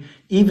mean,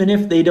 even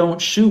if they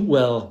don't shoot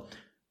well,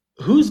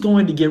 who's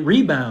going to get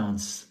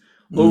rebounds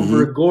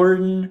over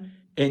Gordon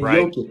and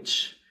Right.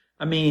 Jokic?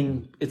 I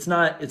mean, it's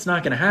not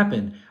going to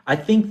happen. I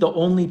think the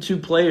only 2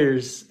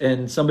 players,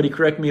 and somebody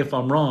correct me if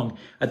I'm wrong,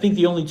 I think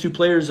the only 2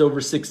 players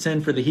over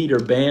 6'10" for the Heat are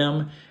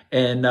Bam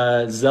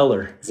and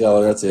Zeller.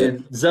 Zeller, that's it.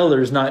 And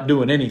Zeller's not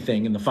doing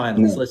anything in the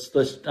finals. No.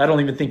 Let's. I don't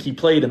even think he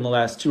played in the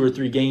last 2 or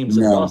 3 games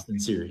of the No. Boston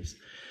series.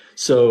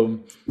 So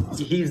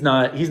he's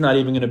not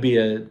even going to be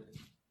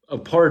a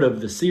part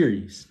of the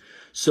series.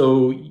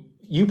 So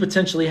you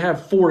potentially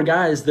have 4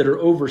 guys that are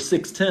over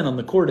 6'10" on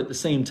the court at the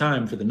same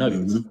time for the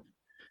Nuggets.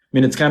 I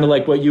mean, it's kind of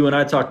like what you and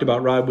I talked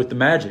about, Rob, with the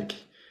Magic.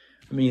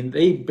 I mean,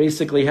 they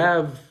basically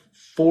have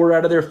 4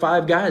 out of their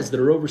 5 guys that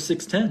are over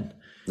 6'10",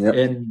 Yep.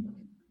 and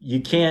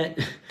you can't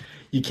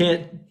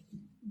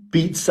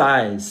beat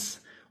size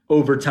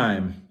over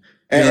time.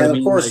 You know And what I of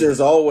mean? course, Like, there's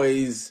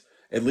always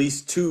at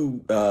least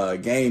 2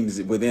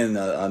 games within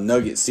a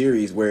Nugget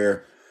series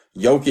where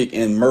Jokic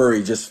and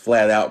Murray just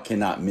flat out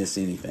cannot miss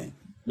anything.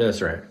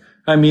 That's right.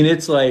 I mean,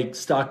 it's like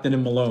Stockton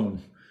and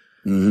Malone,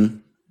 but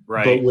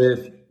Right.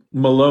 with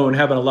Malone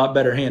having a lot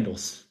better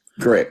handles.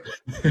 Correct.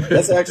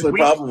 That's actually We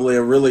probably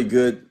a really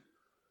good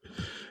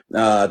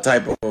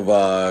type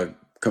of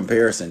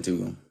comparison to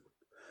him.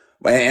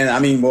 And I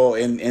mean, well,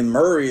 and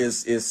Murray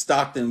is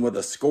Stockton with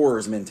a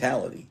scorer's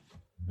mentality.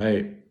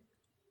 Right.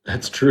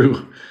 That's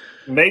true.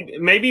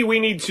 maybe we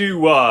need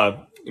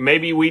to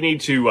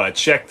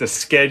check the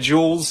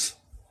schedules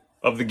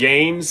of the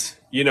games,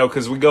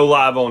 because we go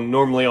live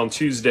normally on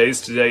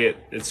Tuesdays. Today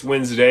it's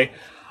Wednesday.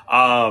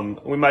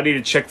 We might need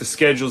to check the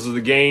schedules of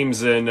the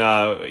games, and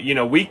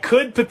we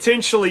could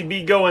potentially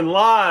be going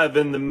live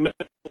in the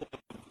middle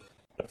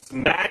of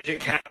some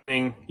magic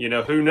happening.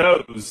 Who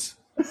knows?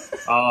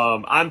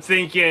 I'm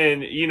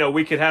thinking,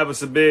 we could have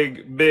us a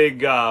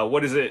big,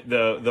 what is it,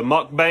 the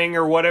mukbang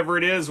or whatever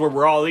it is, where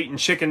we're all eating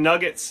chicken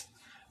nuggets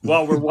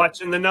while we're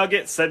watching the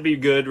Nuggets. That'd be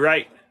good,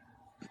 right?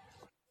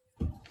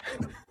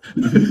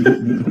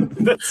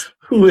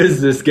 Who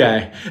is this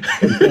guy?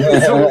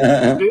 That's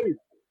what we do.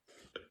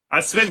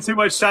 I spend too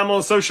much time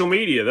on social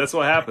media. That's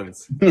what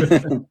happens.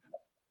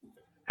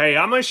 Hey,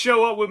 I'm gonna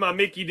show up with my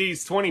Mickey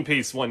D's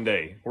 20-piece one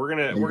day. We're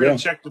gonna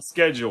check the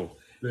schedule,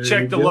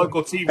 check the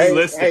local TV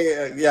listing.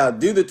 Hey, yeah,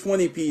 do the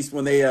 20-piece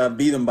when they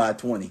beat them by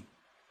 20.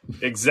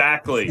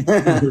 Exactly.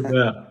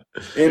 Yeah.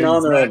 In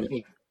honor of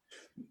it.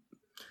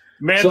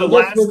 Man, So the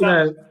last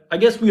time. I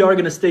guess we are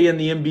gonna stay in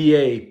the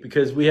NBA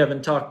because we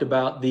haven't talked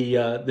about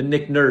the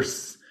Nick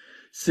Nurse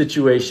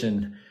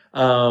situation.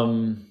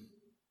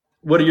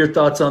 What are your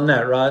thoughts on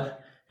that, Rod?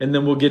 And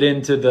then we'll get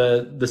into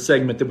the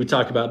segment that we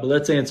talked about. But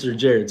let's answer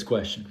Jared's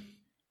question.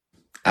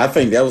 I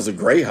think that was a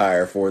great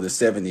hire for the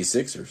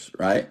 76ers,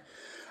 right?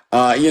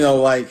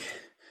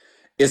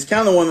 It's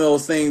kind of one of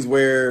those things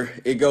where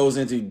it goes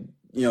into,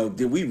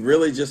 did we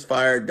really just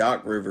fire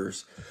Doc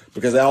Rivers?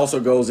 Because that also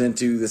goes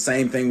into the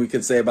same thing we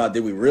could say about,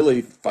 did we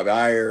really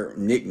fire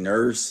Nick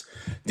Nurse?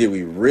 Did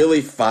we really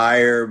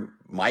fire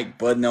Mike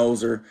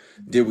Budenholzer?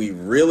 Did we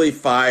really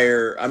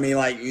fire? I mean,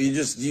 like, you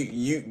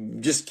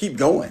just keep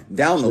going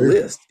down the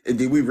list.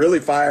 Did we really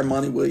fire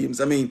Monty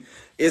Williams? I mean,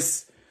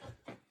 and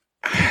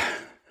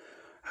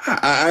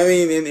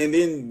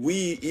then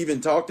we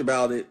even talked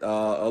about it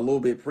a little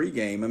bit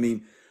pregame. I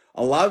mean,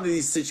 a lot of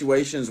these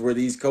situations where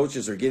these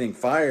coaches are getting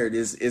fired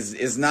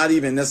is not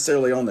even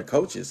necessarily on the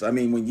coaches. I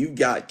mean, when you've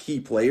got key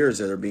players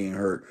that are being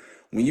hurt,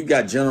 when you've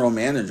got general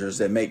managers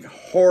that make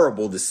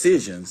horrible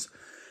decisions,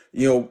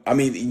 you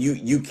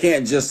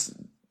can't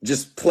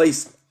just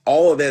place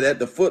all of that at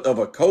the foot of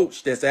a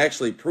coach that's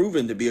actually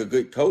proven to be a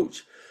good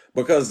coach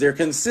because they're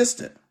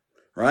consistent,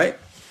 right?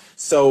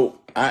 So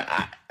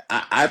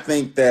I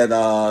think that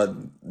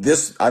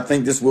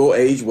this will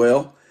age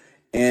well,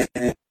 and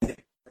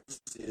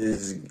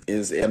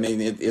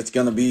it's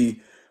going to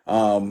be.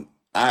 I'm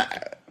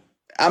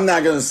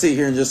not going to sit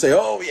here and just say,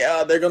 oh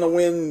yeah, they're going to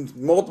win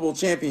multiple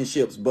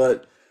championships,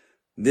 but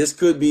this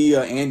could be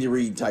an Andy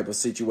Reid type of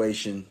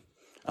situation,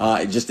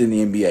 just in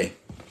the NBA.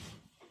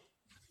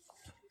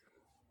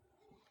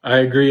 I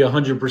agree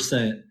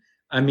 100%.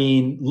 I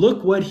mean,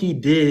 look what he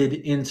did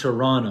in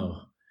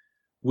Toronto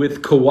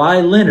with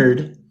Kawhi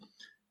Leonard.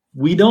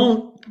 We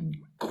don't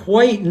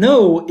quite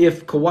know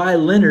if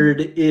Kawhi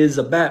Leonard is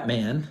a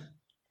Batman.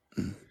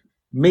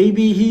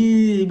 Maybe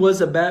he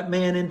was a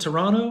Batman in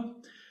Toronto,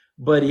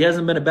 but he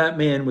hasn't been a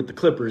Batman with the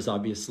Clippers,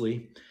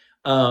 obviously.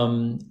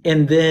 And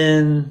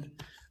then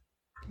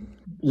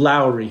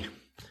Lowry.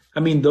 I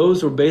mean,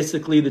 those were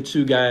basically the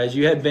two guys.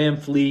 You had Van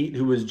Fleet,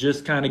 who was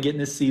just kind of getting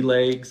his sea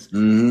legs.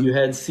 Mm-hmm. You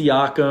had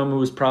Siakam, who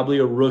was probably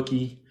a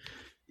rookie.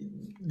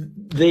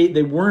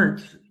 They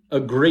weren't a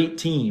great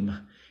team.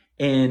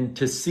 And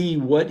to see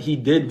what he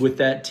did with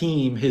that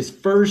team, his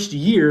first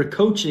year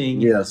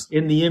coaching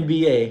in the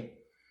NBA,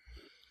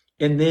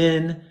 and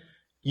then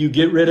you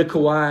get rid of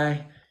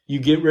Kawhi, you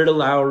get rid of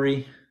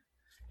Lowry,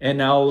 and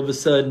now all of a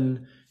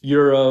sudden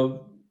you're a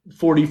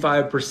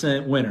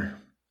 45% winner.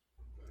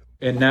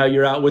 And now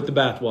you're out with the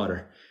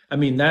bathwater. I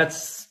mean,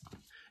 that's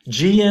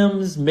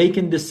GMs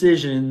making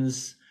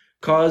decisions,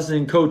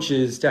 causing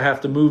coaches to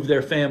have to move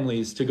their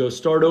families to go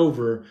start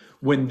over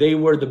when they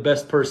were the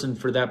best person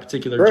for that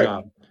particular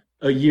job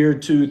a year,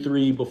 2,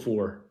 3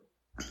 before.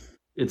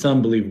 It's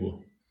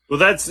unbelievable. Well,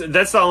 that's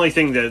the only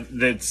thing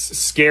that's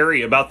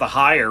scary about the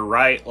hire,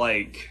 right?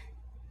 Like,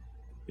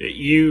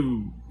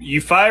 you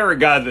fire a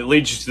guy that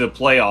leads you to the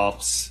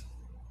playoffs.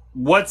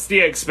 What's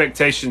the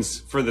expectations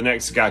for the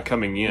next guy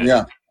coming in?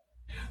 Yeah.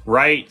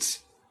 Right?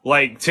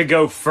 Like, to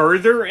go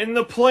further in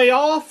the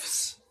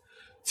playoffs?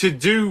 To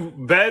do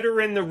better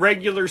in the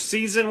regular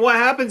season? What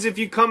happens if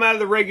you come out of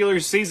the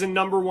regular season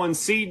number 1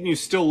 seed and you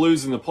still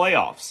lose in the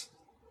playoffs?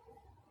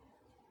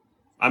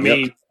 I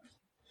mean,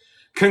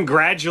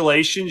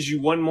 congratulations,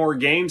 you won more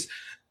games.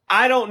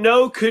 I don't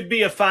know, could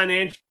be a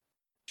financial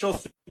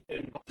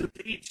thing.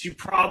 You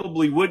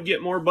probably would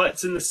get more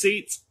butts in the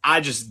seats. I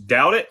just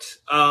doubt it.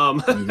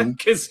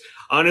 Because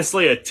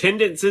honestly,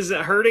 attendance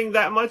isn't hurting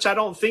that much. I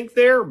don't think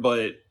there,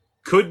 but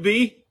could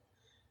be.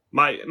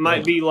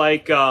 Might be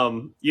like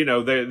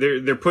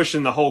they're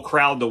pushing the whole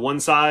crowd to one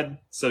side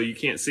so you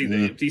can't see the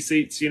empty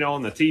seats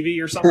on the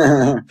TV or something.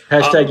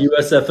 Hashtag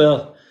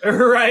USFL.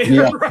 Right,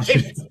 Yeah.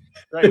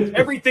 right.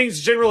 Everything's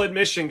general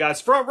admission,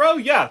 guys. Front row,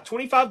 yeah,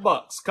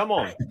 $25. Come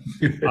on.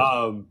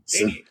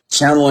 So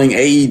channeling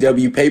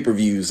AEW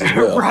pay-per-views as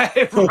well. right.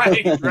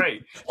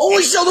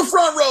 Only show the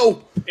front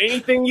row.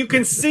 Anything you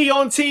can see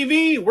on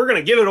TV, we're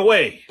gonna give it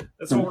away.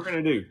 That's what we're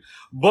gonna do.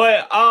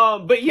 But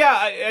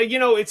yeah,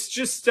 it's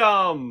just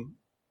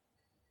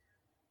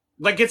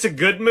like it's a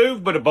good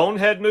move, but a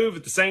bonehead move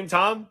at the same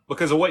time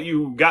because of what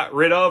you got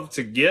rid of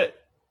to get.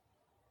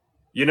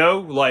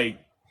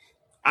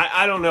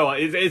 I don't know.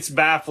 It's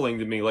baffling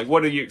to me. Like,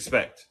 what do you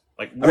expect?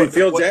 Like,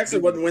 Phil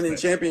Jackson wasn't winning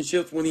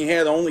championships when he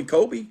had only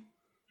Kobe.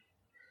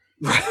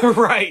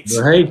 Right.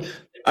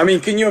 I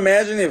mean, can you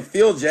imagine if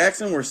Phil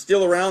Jackson were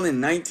still around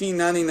in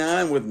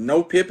 1999 with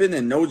no Pippen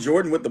and no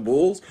Jordan with the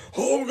Bulls?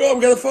 Oh, God,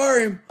 we got to fire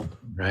him.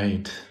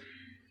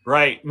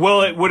 Right.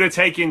 Well, it would have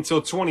taken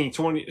until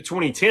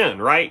 2010,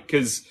 right?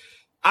 Because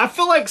I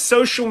feel like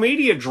social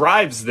media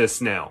drives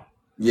this now.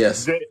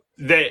 Yes.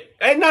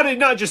 And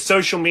not just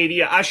social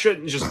media. I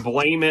shouldn't just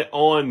blame it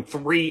on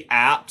 3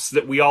 apps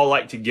that we all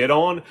like to get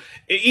on.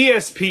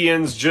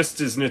 ESPN's just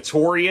as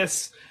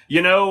notorious.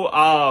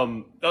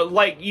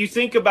 Like you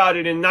think about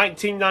it, in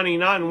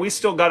 1999, we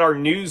still got our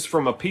news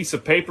from a piece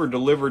of paper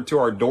delivered to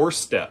our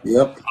doorstep.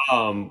 Yep.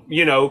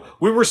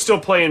 We were still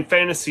playing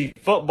fantasy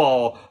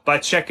football by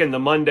checking the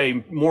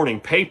Monday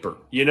morning paper,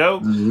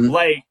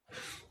 like,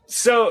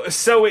 so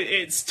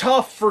it's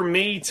tough for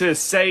me to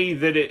say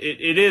that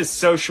it is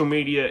social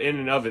media in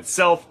and of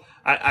itself.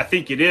 I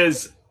think it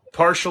is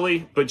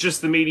partially, but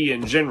just the media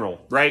in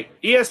general, right?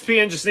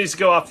 ESPN just needs to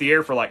go off the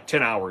air for like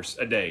 10 hours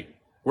a day.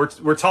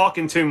 We're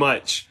talking too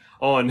much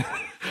on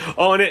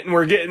it, and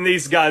we're getting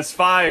these guys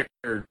fired.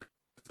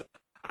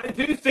 I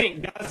do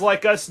think guys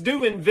like us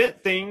do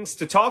invent things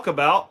to talk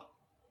about,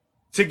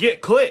 to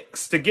get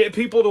clicks, to get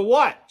people to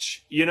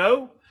watch.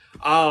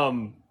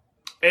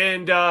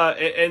 And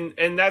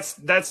that's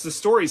the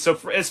story. So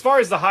as far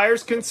as the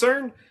hire's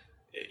concerned,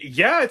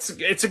 yeah,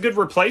 it's a good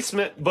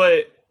replacement,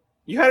 but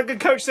you had a good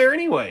coach there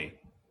anyway.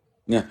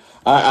 Yeah,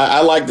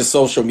 I like the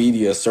social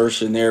media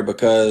assertion there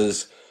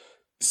because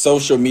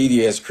social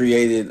media has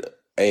created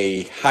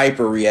a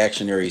hyper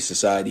reactionary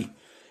society,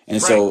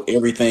 and so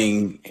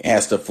everything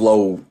has to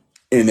flow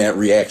in that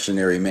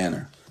reactionary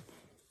manner.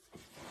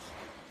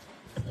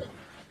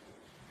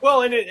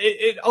 Well, and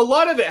it a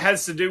lot of it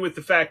has to do with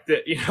the fact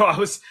that I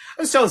was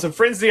telling some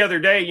friends the other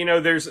day,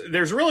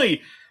 there's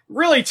really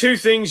 2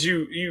 things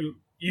you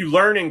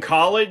learn in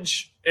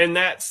college, and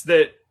that's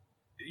that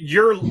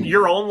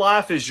your own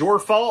life is your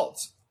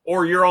fault,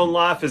 or your own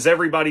life is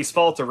everybody's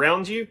fault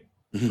around you,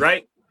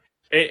 right?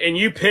 And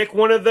you pick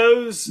one of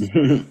those,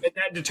 and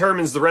that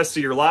determines the rest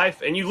of your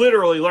life. And you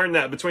literally learn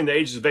that between the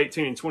ages of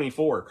 18 and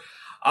 24.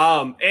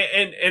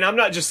 And I'm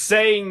not just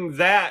saying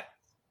that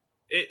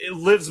it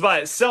lives by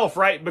itself,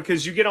 right?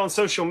 Because you get on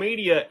social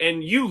media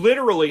and you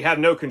literally have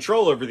no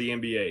control over the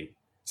NBA.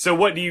 So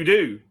what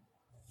do?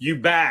 You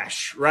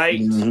bash, right?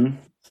 Mm-hmm.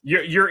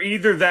 You're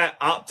either that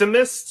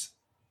optimist,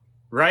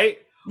 right?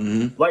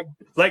 Mm-hmm.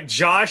 Like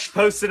Josh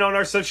posted on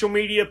our social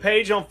media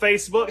page on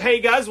Facebook,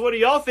 hey guys, what do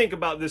y'all think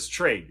about this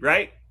trade,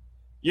 right?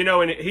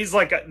 And he's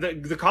like,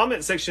 the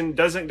comment section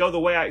doesn't go the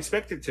way I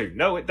expect it to.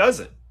 No, it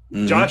doesn't.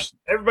 Mm-hmm. Josh,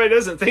 everybody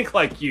doesn't think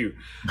like you.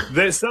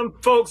 Some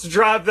folks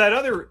drive that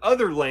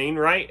other lane,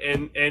 right?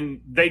 And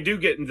they do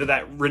get into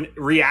that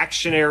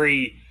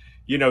reactionary,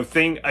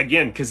 thing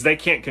again, because they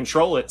can't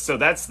control it. So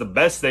that's the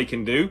best they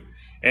can do.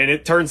 And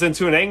it turns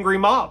into an angry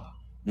mob.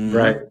 Mm-hmm.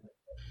 Right.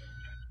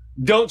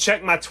 Don't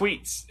check my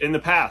tweets in the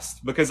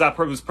past because I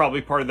was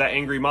probably part of that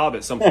angry mob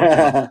at some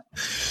point.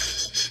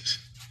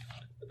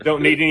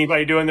 Don't need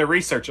anybody doing their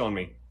research on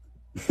me.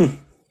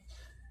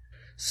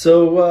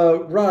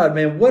 So, Rod,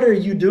 man, what are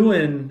you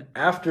doing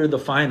after the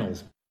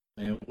finals,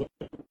 man?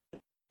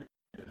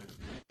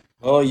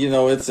 Well,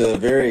 it's a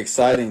very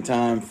exciting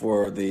time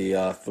for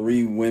the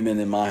 3 women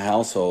in my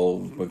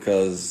household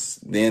because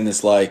then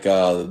it's like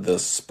the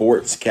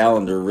sports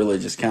calendar really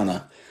just kind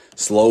of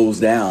slows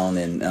down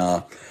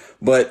and.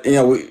 But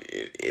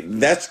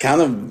that's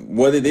kind of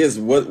what it is.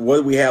 What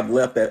we have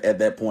left at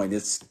that point.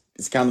 It's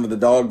kind of the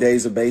dog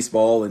days of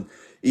baseball, and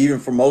even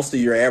for most of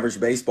your average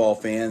baseball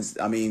fans,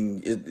 I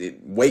mean,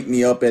 it wake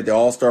me up at the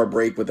All-Star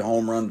break with the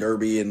home run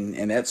derby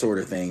and that sort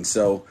of thing.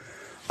 So,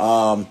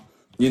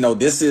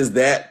 this is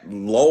that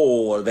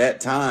lull or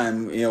that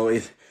time.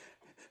 You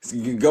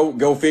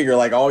go figure.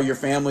 Like all your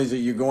families,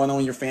 you're going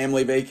on your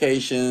family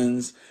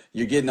vacations.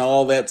 You're getting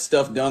all that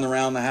stuff done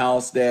around the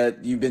house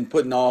that you've been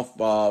putting off.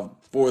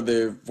 For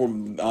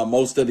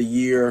most of the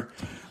year,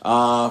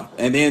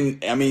 and then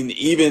I mean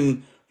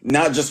even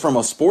not just from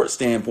a sports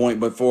standpoint,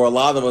 but for a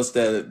lot of us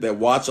that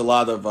watch a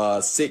lot of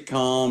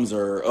sitcoms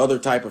or other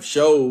type of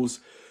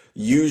shows,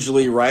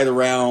 usually right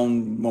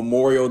around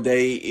Memorial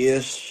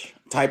Day-ish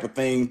type of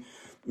thing,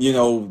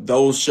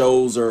 those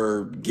shows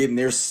are getting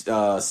their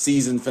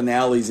season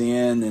finales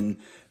in, and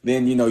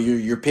then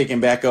you're picking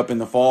back up in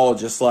the fall,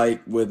 just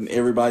like when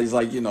everybody's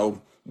like,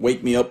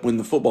 wake me up when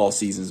the football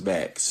season's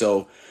back.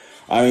 So,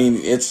 I mean,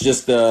 it's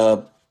just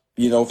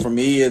for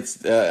me,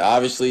 it's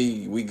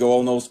obviously we go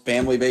on those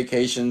family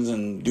vacations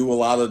and do a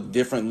lot of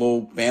different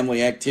little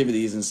family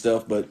activities and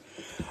stuff. But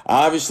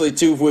obviously,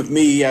 too, with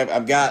me,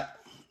 I've got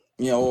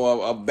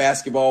a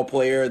basketball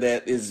player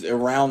that is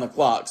around the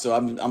clock, so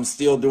I'm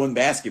still doing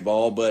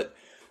basketball. But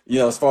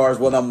as far as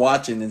what I'm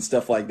watching and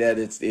stuff like that,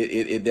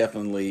 it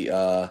definitely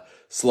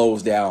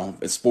slows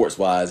down sports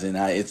wise, and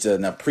it's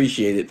an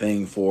appreciated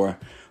thing for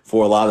a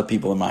lot of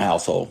people in my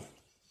household.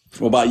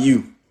 What about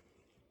you?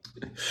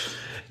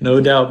 No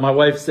doubt. My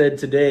wife said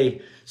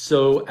today,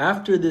 so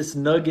after this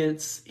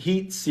Nuggets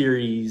Heat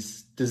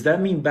series, does that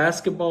mean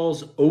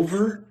basketball's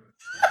over?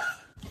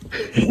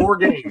 4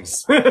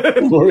 games.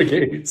 4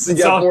 games. You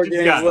got 4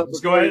 games left.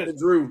 Just go ahead.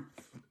 Drew.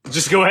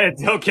 Just go ahead and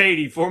tell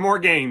Katie 4 more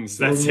games.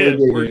 That's it.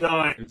 We're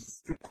done.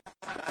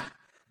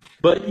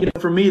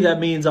 But for me, that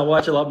means I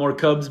watch a lot more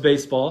Cubs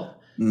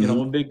baseball. I'm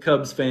a big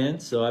Cubs fan,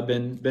 so I've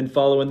been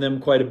following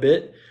them quite a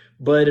bit.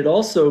 But it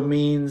also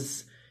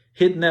means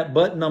hitting that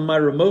button on my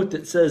remote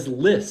that says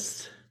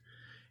list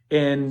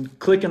and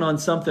clicking on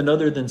something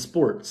other than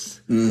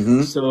sports.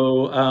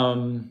 So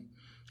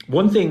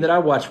one thing that I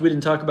watched, we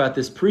didn't talk about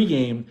this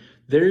pregame.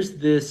 There's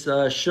this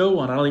show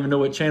on, I don't even know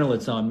what channel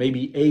it's on,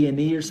 maybe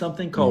A&E or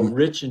something, called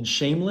Rich and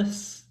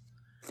Shameless.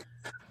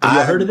 Have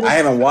you heard of this? I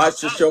haven't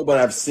watched the show, but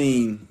I've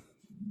seen.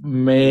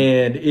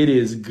 Man, it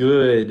is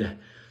good.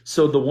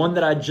 So the one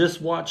that I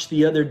just watched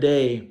the other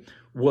day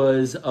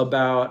was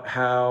about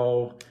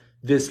how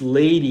this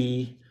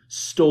lady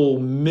stole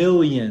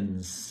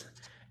millions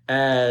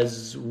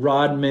as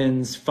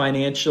Rodman's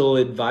financial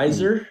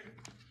advisor.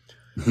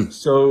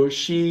 So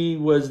she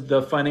was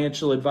the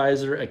financial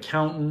advisor,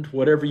 accountant,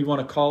 whatever you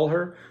want to call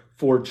her,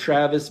 for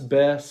Travis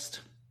Best,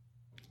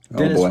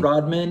 Dennis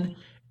Rodman,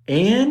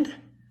 and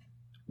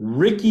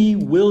Ricky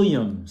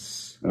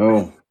Williams.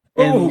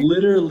 And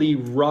literally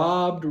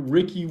robbed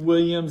Ricky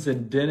Williams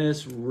and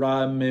Dennis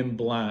Rodman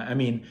blind. I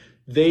mean,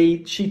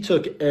 she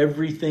took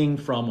everything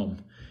from them.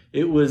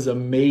 It was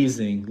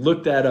amazing.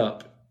 Look that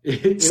up.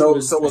 So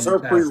was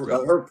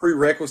her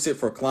prerequisite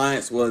for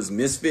clients was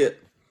misfit?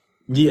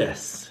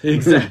 Yes,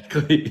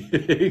 exactly.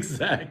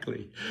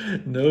 Exactly.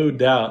 No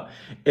doubt.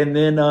 And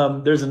then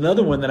there's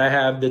another one that I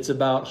have that's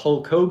about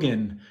Hulk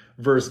Hogan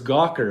versus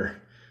Gawker,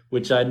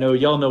 which I know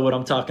y'all know what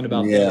I'm talking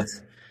about. Yes.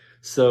 There.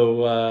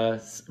 So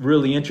it's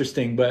really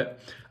interesting. But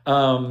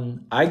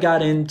I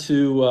got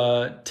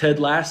into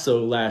Ted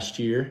Lasso last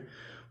year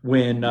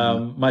when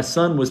my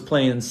son was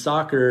playing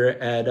soccer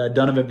at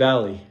Donovan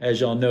Valley,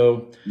 as y'all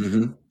know,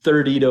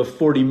 30 to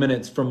 40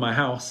 minutes from my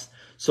house.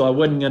 So I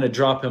wasn't going to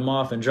drop him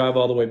off and drive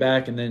all the way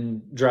back and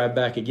then drive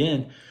back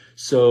again.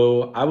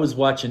 So I was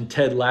watching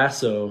Ted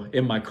Lasso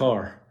in my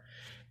car.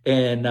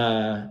 And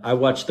I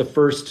watched the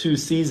first 2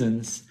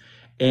 seasons.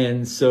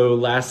 And so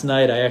last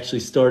night I actually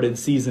started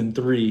season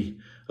 3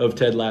 of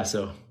Ted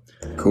Lasso.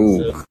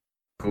 Cool.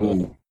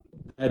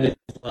 That is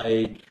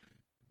like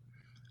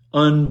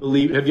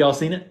unbelievable. Have y'all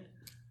seen it?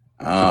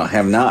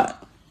 Have not.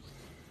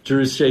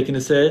 Drew's shaking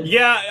his head.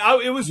 Yeah,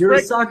 it was. You're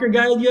a soccer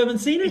guy and you haven't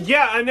seen it?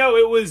 Yeah, I know.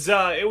 It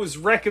was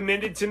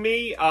recommended to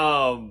me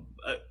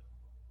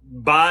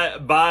by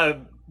a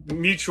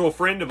mutual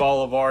friend of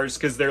all of ours,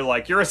 because they're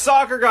like, "You're a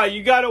soccer guy,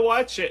 you got to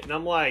watch it," and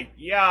I'm like,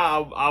 "Yeah,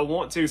 I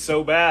want to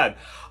so bad."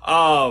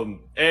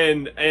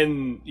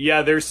 And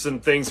yeah, there's some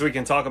things we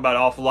can talk about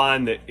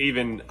offline that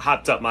even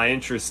hyped up my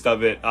interest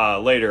of it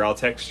later. I'll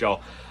text y'all.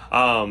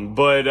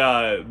 But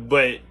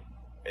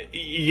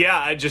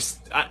yeah,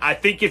 I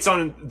think it's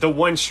on the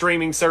one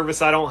streaming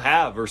service I don't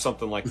have or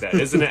something like that.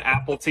 Isn't it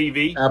Apple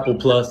TV? Apple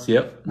Plus,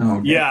 yep.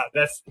 Okay. Yeah,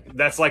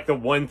 that's like the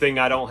one thing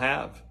I don't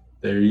have.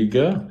 There you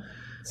go.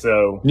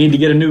 So you need to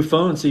get a new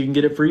phone so you can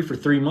get it free for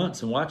 3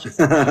 months and watch it.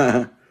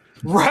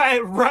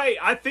 Right.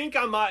 I think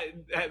I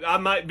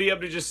might be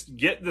able to just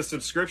get the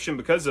subscription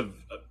because of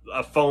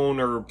a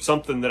phone or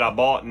something that I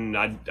bought, and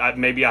I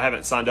maybe I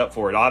haven't signed up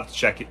for it. I'll have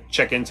to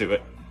check into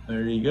it.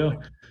 There you go.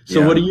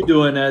 So what are you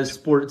doing as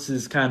sports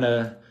is kind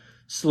of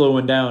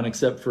slowing down,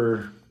 except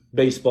for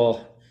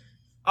baseball?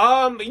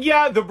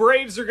 Yeah, the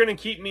Braves are going to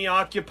keep me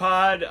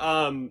occupied.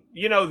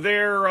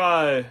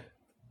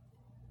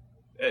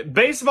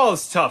 Baseball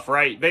is tough,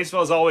 right?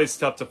 Baseball is always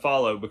tough to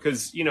follow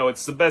because,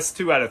 it's the best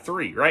 2 out of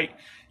 3, right?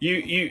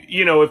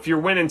 If you're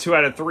winning 2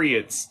 out of 3,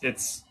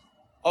 it's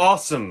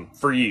awesome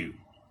for you.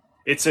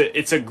 It's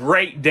a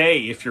great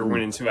day if you're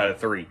winning 2 out of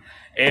 3.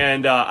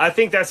 And I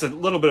think that's a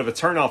little bit of a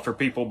turnoff for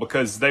people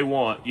because they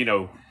want,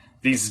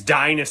 these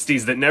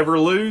dynasties that never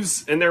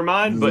lose in their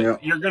mind,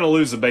 but you're going to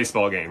lose a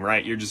baseball game,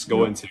 right? You're just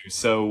going to.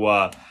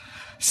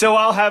 So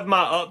I'll have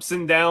my ups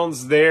and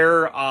downs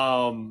there.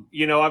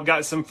 I've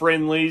got some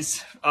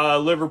friendlies.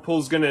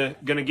 Liverpool's gonna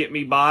get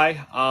me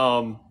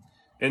by.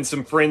 And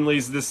some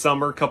friendlies this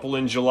summer, a couple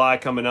in July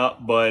coming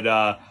up.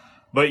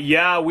 But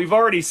yeah, we've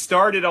already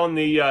started on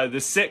the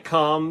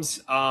sitcoms.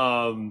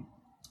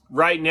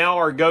 Right now,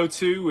 our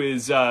go-to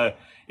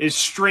is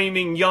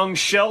streaming Young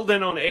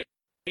Sheldon on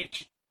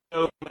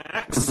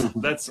Max.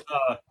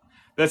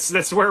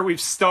 That's where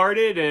we've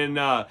started, and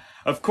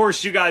of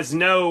course, you guys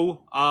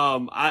know.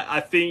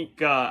 I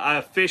think I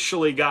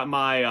officially got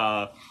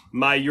my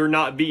 "You're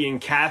Not Being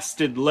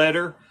Casted"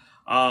 letter.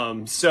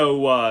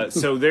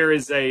 So there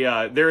is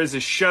a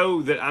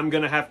show that I'm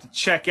gonna have to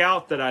check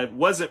out that I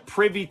wasn't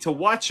privy to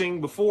watching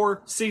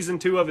before season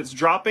 2 of it's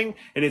dropping,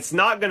 and it's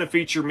not gonna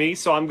feature me.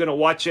 So I'm gonna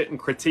watch it and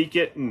critique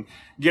it and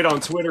get on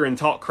Twitter and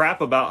talk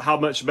crap about how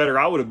much better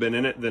I would have been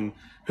in it than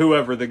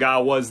whoever the guy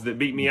was that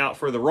beat me out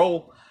for the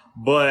role.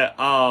 But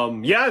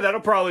yeah,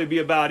 that'll probably be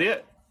about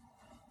it.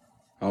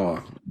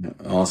 Oh,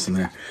 awesome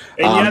there.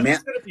 And yeah, Man,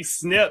 it's going to be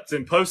snipped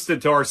and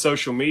posted to our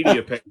social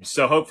media page.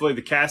 So hopefully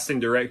the casting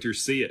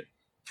directors see it.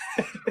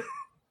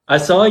 I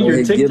saw your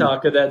Hey,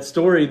 TikTok of that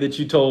story that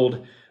you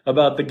told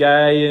about the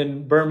guy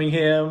in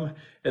Birmingham,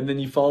 and then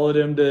you followed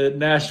him to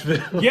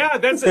Nashville. Yeah,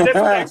 that's what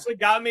actually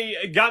got me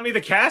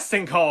the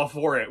casting call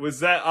for it. Was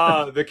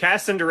that the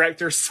casting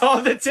director saw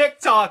the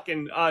TikTok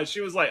and she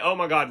was like, "Oh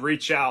my God,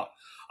 reach out."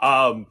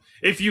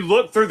 If you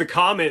look through the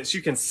comments,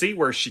 you can see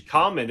where she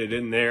commented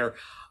in there.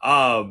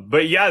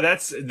 But yeah,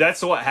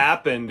 that's what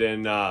happened,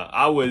 and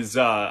I was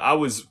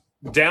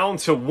down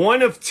to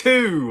one of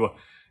two.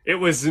 It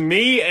was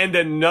me and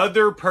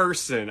another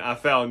person, I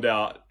found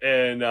out,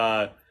 and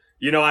I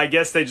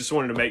guess they just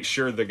wanted to make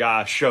sure the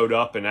guy showed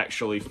up and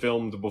actually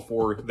filmed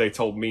before they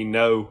told me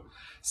no.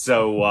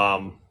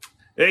 So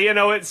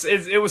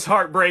it was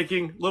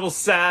heartbreaking, a little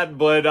sad,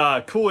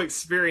 but cool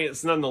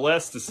experience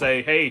nonetheless to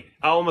say, hey,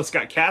 I almost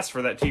got cast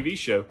for that TV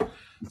show.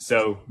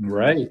 So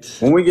Right.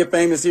 when we get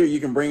famous here, you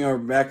can bring her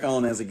back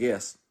on as a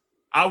guest.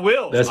 I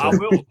will. That's I right.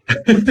 will.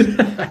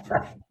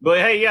 But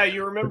hey, yeah,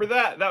 you remember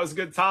that? That was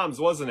good times,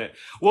 wasn't it?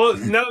 Well,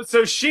 no.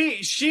 So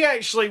she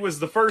actually was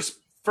the first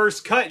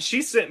cut.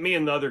 She sent me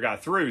and the other guy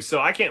through, so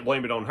I can't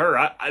blame it on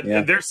her.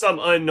 Yeah. There's some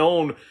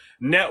unknown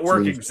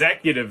network Jeez.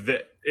 executive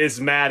that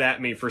is mad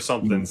at me for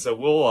something.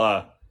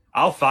 So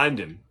I'll find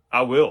him.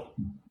 I will.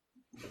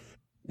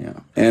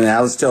 Yeah. And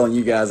I was telling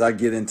you guys, I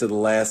get into the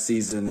last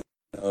season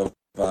of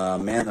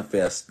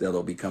Manifest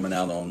that'll be coming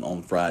out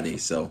on Friday.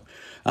 So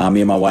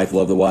me and my wife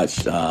love to watch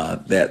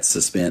that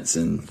suspense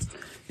and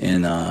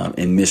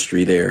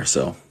mystery there.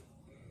 So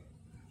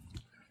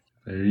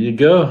There you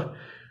go.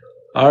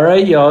 All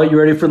right, y'all. You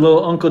ready for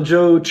little Uncle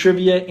Joe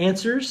trivia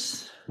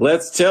answers?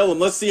 let's tell them.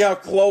 Let's see how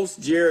close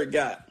Jared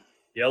got.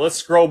 Yeah, let's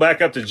scroll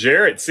back up to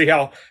Jarrett, see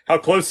how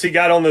close he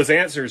got on those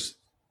answers.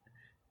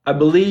 I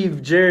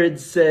believe Jared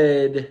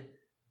said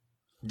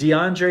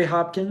DeAndre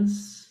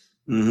Hopkins,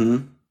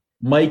 Mm-hmm.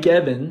 Mike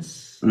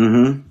Evans,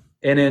 Mm-hmm.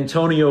 and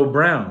Antonio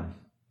Brown.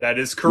 That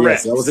is correct.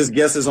 Yes, that was his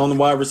guesses on the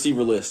wide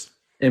receiver list.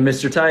 And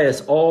Mr.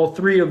 Tyus, all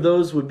three of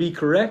those would be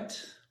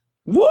correct.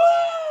 What?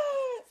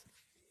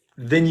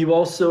 Then you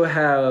also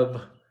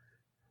have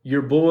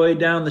your boy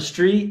down the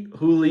street,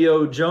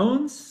 Julio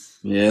Jones,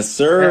 Yes,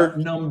 sir. at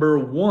number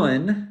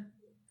 1,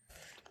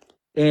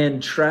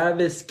 and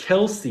Travis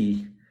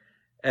Kelce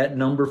at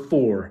number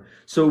 4.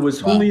 So it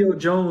was Wow. Julio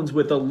Jones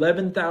with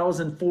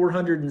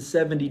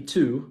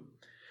 11,472,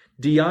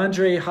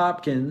 DeAndre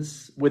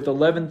Hopkins with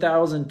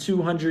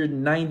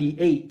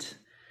 11,298,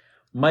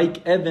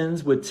 Mike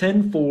Evans with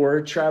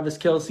 10.4, Travis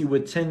Kelce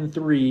with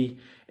 10.3,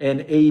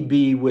 and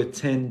AB with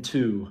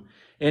 10.2.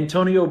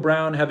 Antonio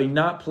Brown, having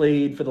not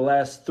played for the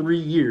last 3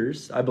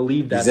 years, I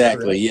believe that's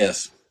Exactly. correct,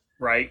 Yes.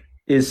 Right.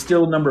 is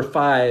still number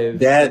 5.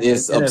 That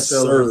is NFL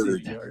absurd.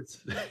 receiving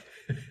yards.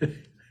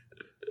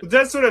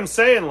 That's what I'm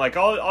saying. Like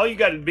all you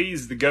got to be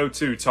is the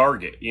go-to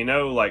target,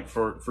 like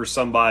for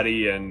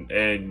somebody,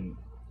 and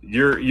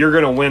you're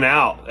gonna win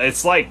out.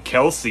 It's like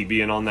Kelsey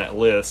being on that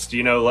list.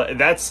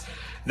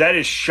 That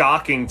is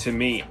shocking to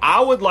me.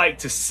 I would like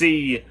to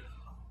see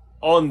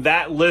on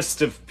that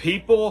list of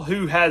people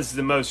who has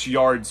the most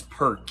yards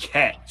per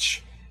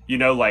catch.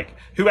 Like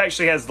who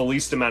actually has the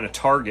least amount of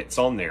targets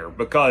on there,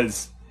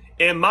 because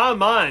in my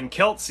mind,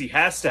 Kelsey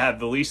has to have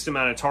the least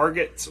amount of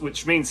targets,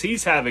 which means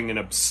he's having an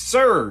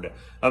absurd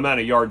amount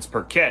of yards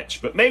per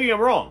catch. But maybe I'm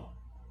wrong.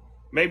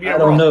 I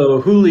don't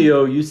know.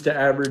 Julio used to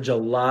average a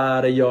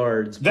lot of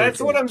yards. That's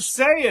what I'm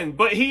saying.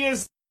 But he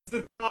is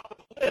the top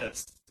of the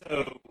list.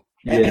 So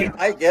And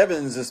Mike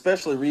Evans,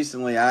 especially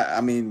recently,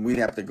 I mean, we'd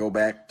have to go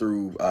back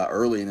through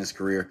early in his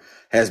career,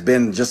 has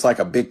been just like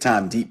a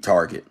big-time deep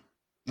target.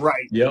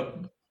 right.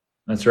 Yep.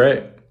 That's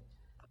right.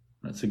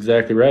 That's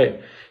exactly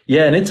right.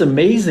 Yeah, and it's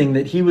amazing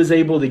that he was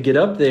able to get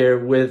up there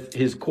with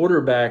his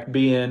quarterback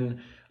being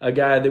a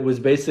guy that was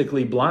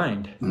basically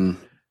blind. You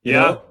Yeah.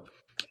 know,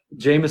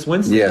 Jameis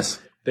Winston. Yes.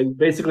 They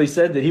basically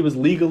said that he was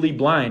legally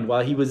blind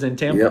while he was in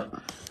Tampa. Yep.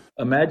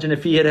 Imagine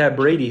if he had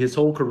Brady his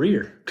whole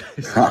career.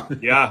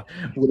 Yeah.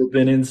 Would have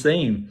been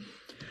insane.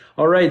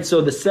 All right,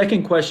 so the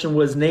second question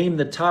was name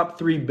the top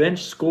 3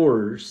 bench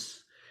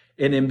scorers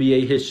in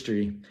NBA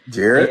history.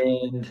 Jared?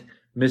 And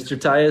Mr.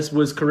 Tyus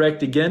was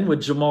correct again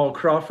with Jamal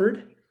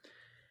Crawford.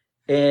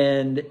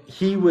 And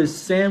he was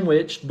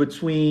sandwiched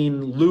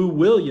between Lou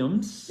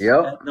Williams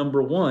at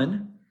number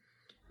 1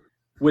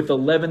 with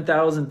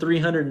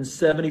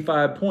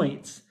 11,375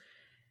 points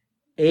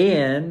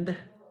and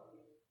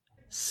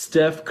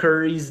Steph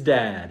Curry's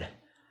dad,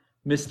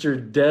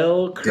 Mr.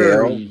 Dell Dale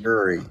Curry,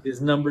 Curry.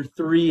 is number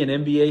 3 in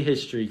NBA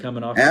history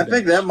coming off And the I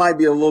think bench. that might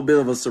be a little bit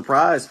of a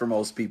surprise for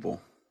most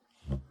people.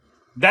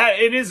 That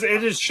it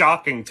is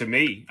shocking to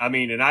me. I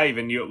mean, and I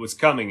even knew it was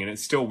coming, and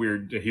it's still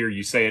weird to hear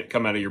you say it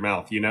come out of your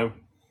mouth, you know?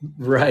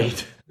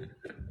 Right.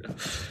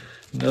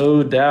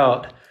 No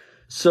doubt.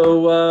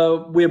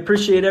 So we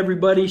appreciate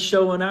everybody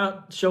showing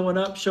up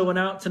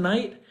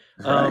tonight.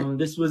 Right.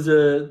 This was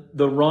the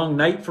wrong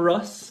night for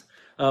us.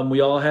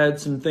 We all had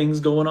some things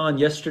going on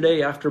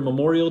yesterday after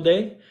Memorial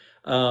Day.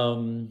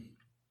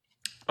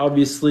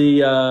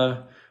 Obviously,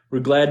 we're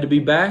glad to be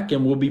back,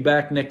 and we'll be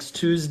back next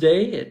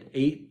Tuesday at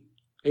 8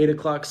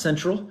 o'clock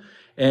Central,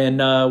 and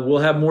we'll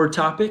have more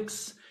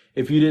topics.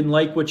 If you didn't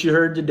like what you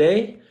heard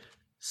today,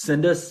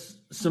 send us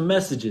some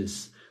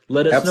messages.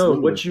 Let us know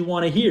Absolutely. what you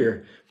want to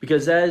hear,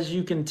 because as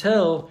you can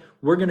tell,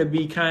 we're going to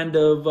be kind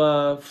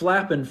of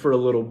flapping for a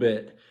little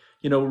bit.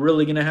 We're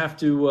really going to have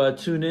to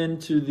tune in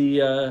to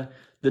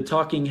the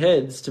talking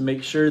heads to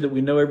make sure that we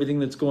know everything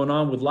that's going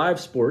on with live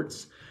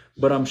sports.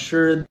 But I'm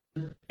sure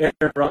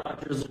Aaron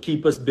Rodgers will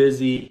keep us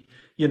busy.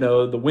 The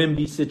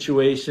Wemby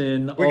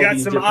situation. We all got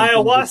these some different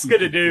things that ayahuasca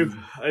to keep us do.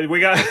 busy. We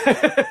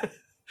got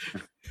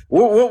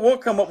We'll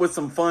come up with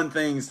some fun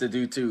things to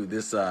do too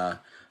this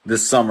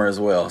summer as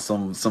well.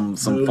 Some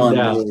No fun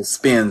doubt. little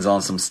spins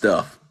on some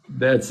stuff.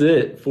 That's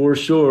it, for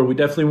sure. We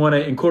definitely want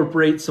to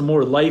incorporate some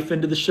more life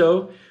into the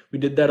show. We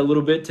did that a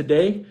little bit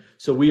today.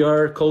 So we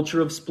are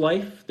Culture of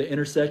Splife, the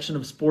intersection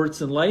of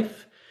sports and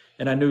life.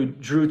 And I knew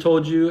Drew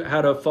told you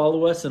how to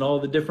follow us in all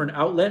the different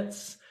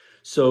outlets.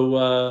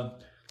 So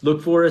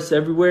look for us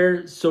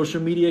everywhere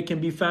social media can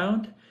be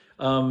found.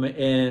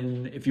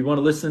 And if you want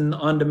to listen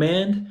on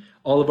demand,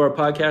 all of our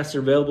podcasts are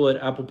available at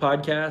Apple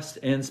Podcasts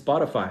and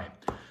Spotify.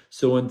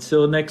 So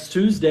until next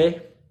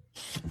Tuesday,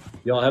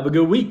 y'all have a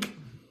good week.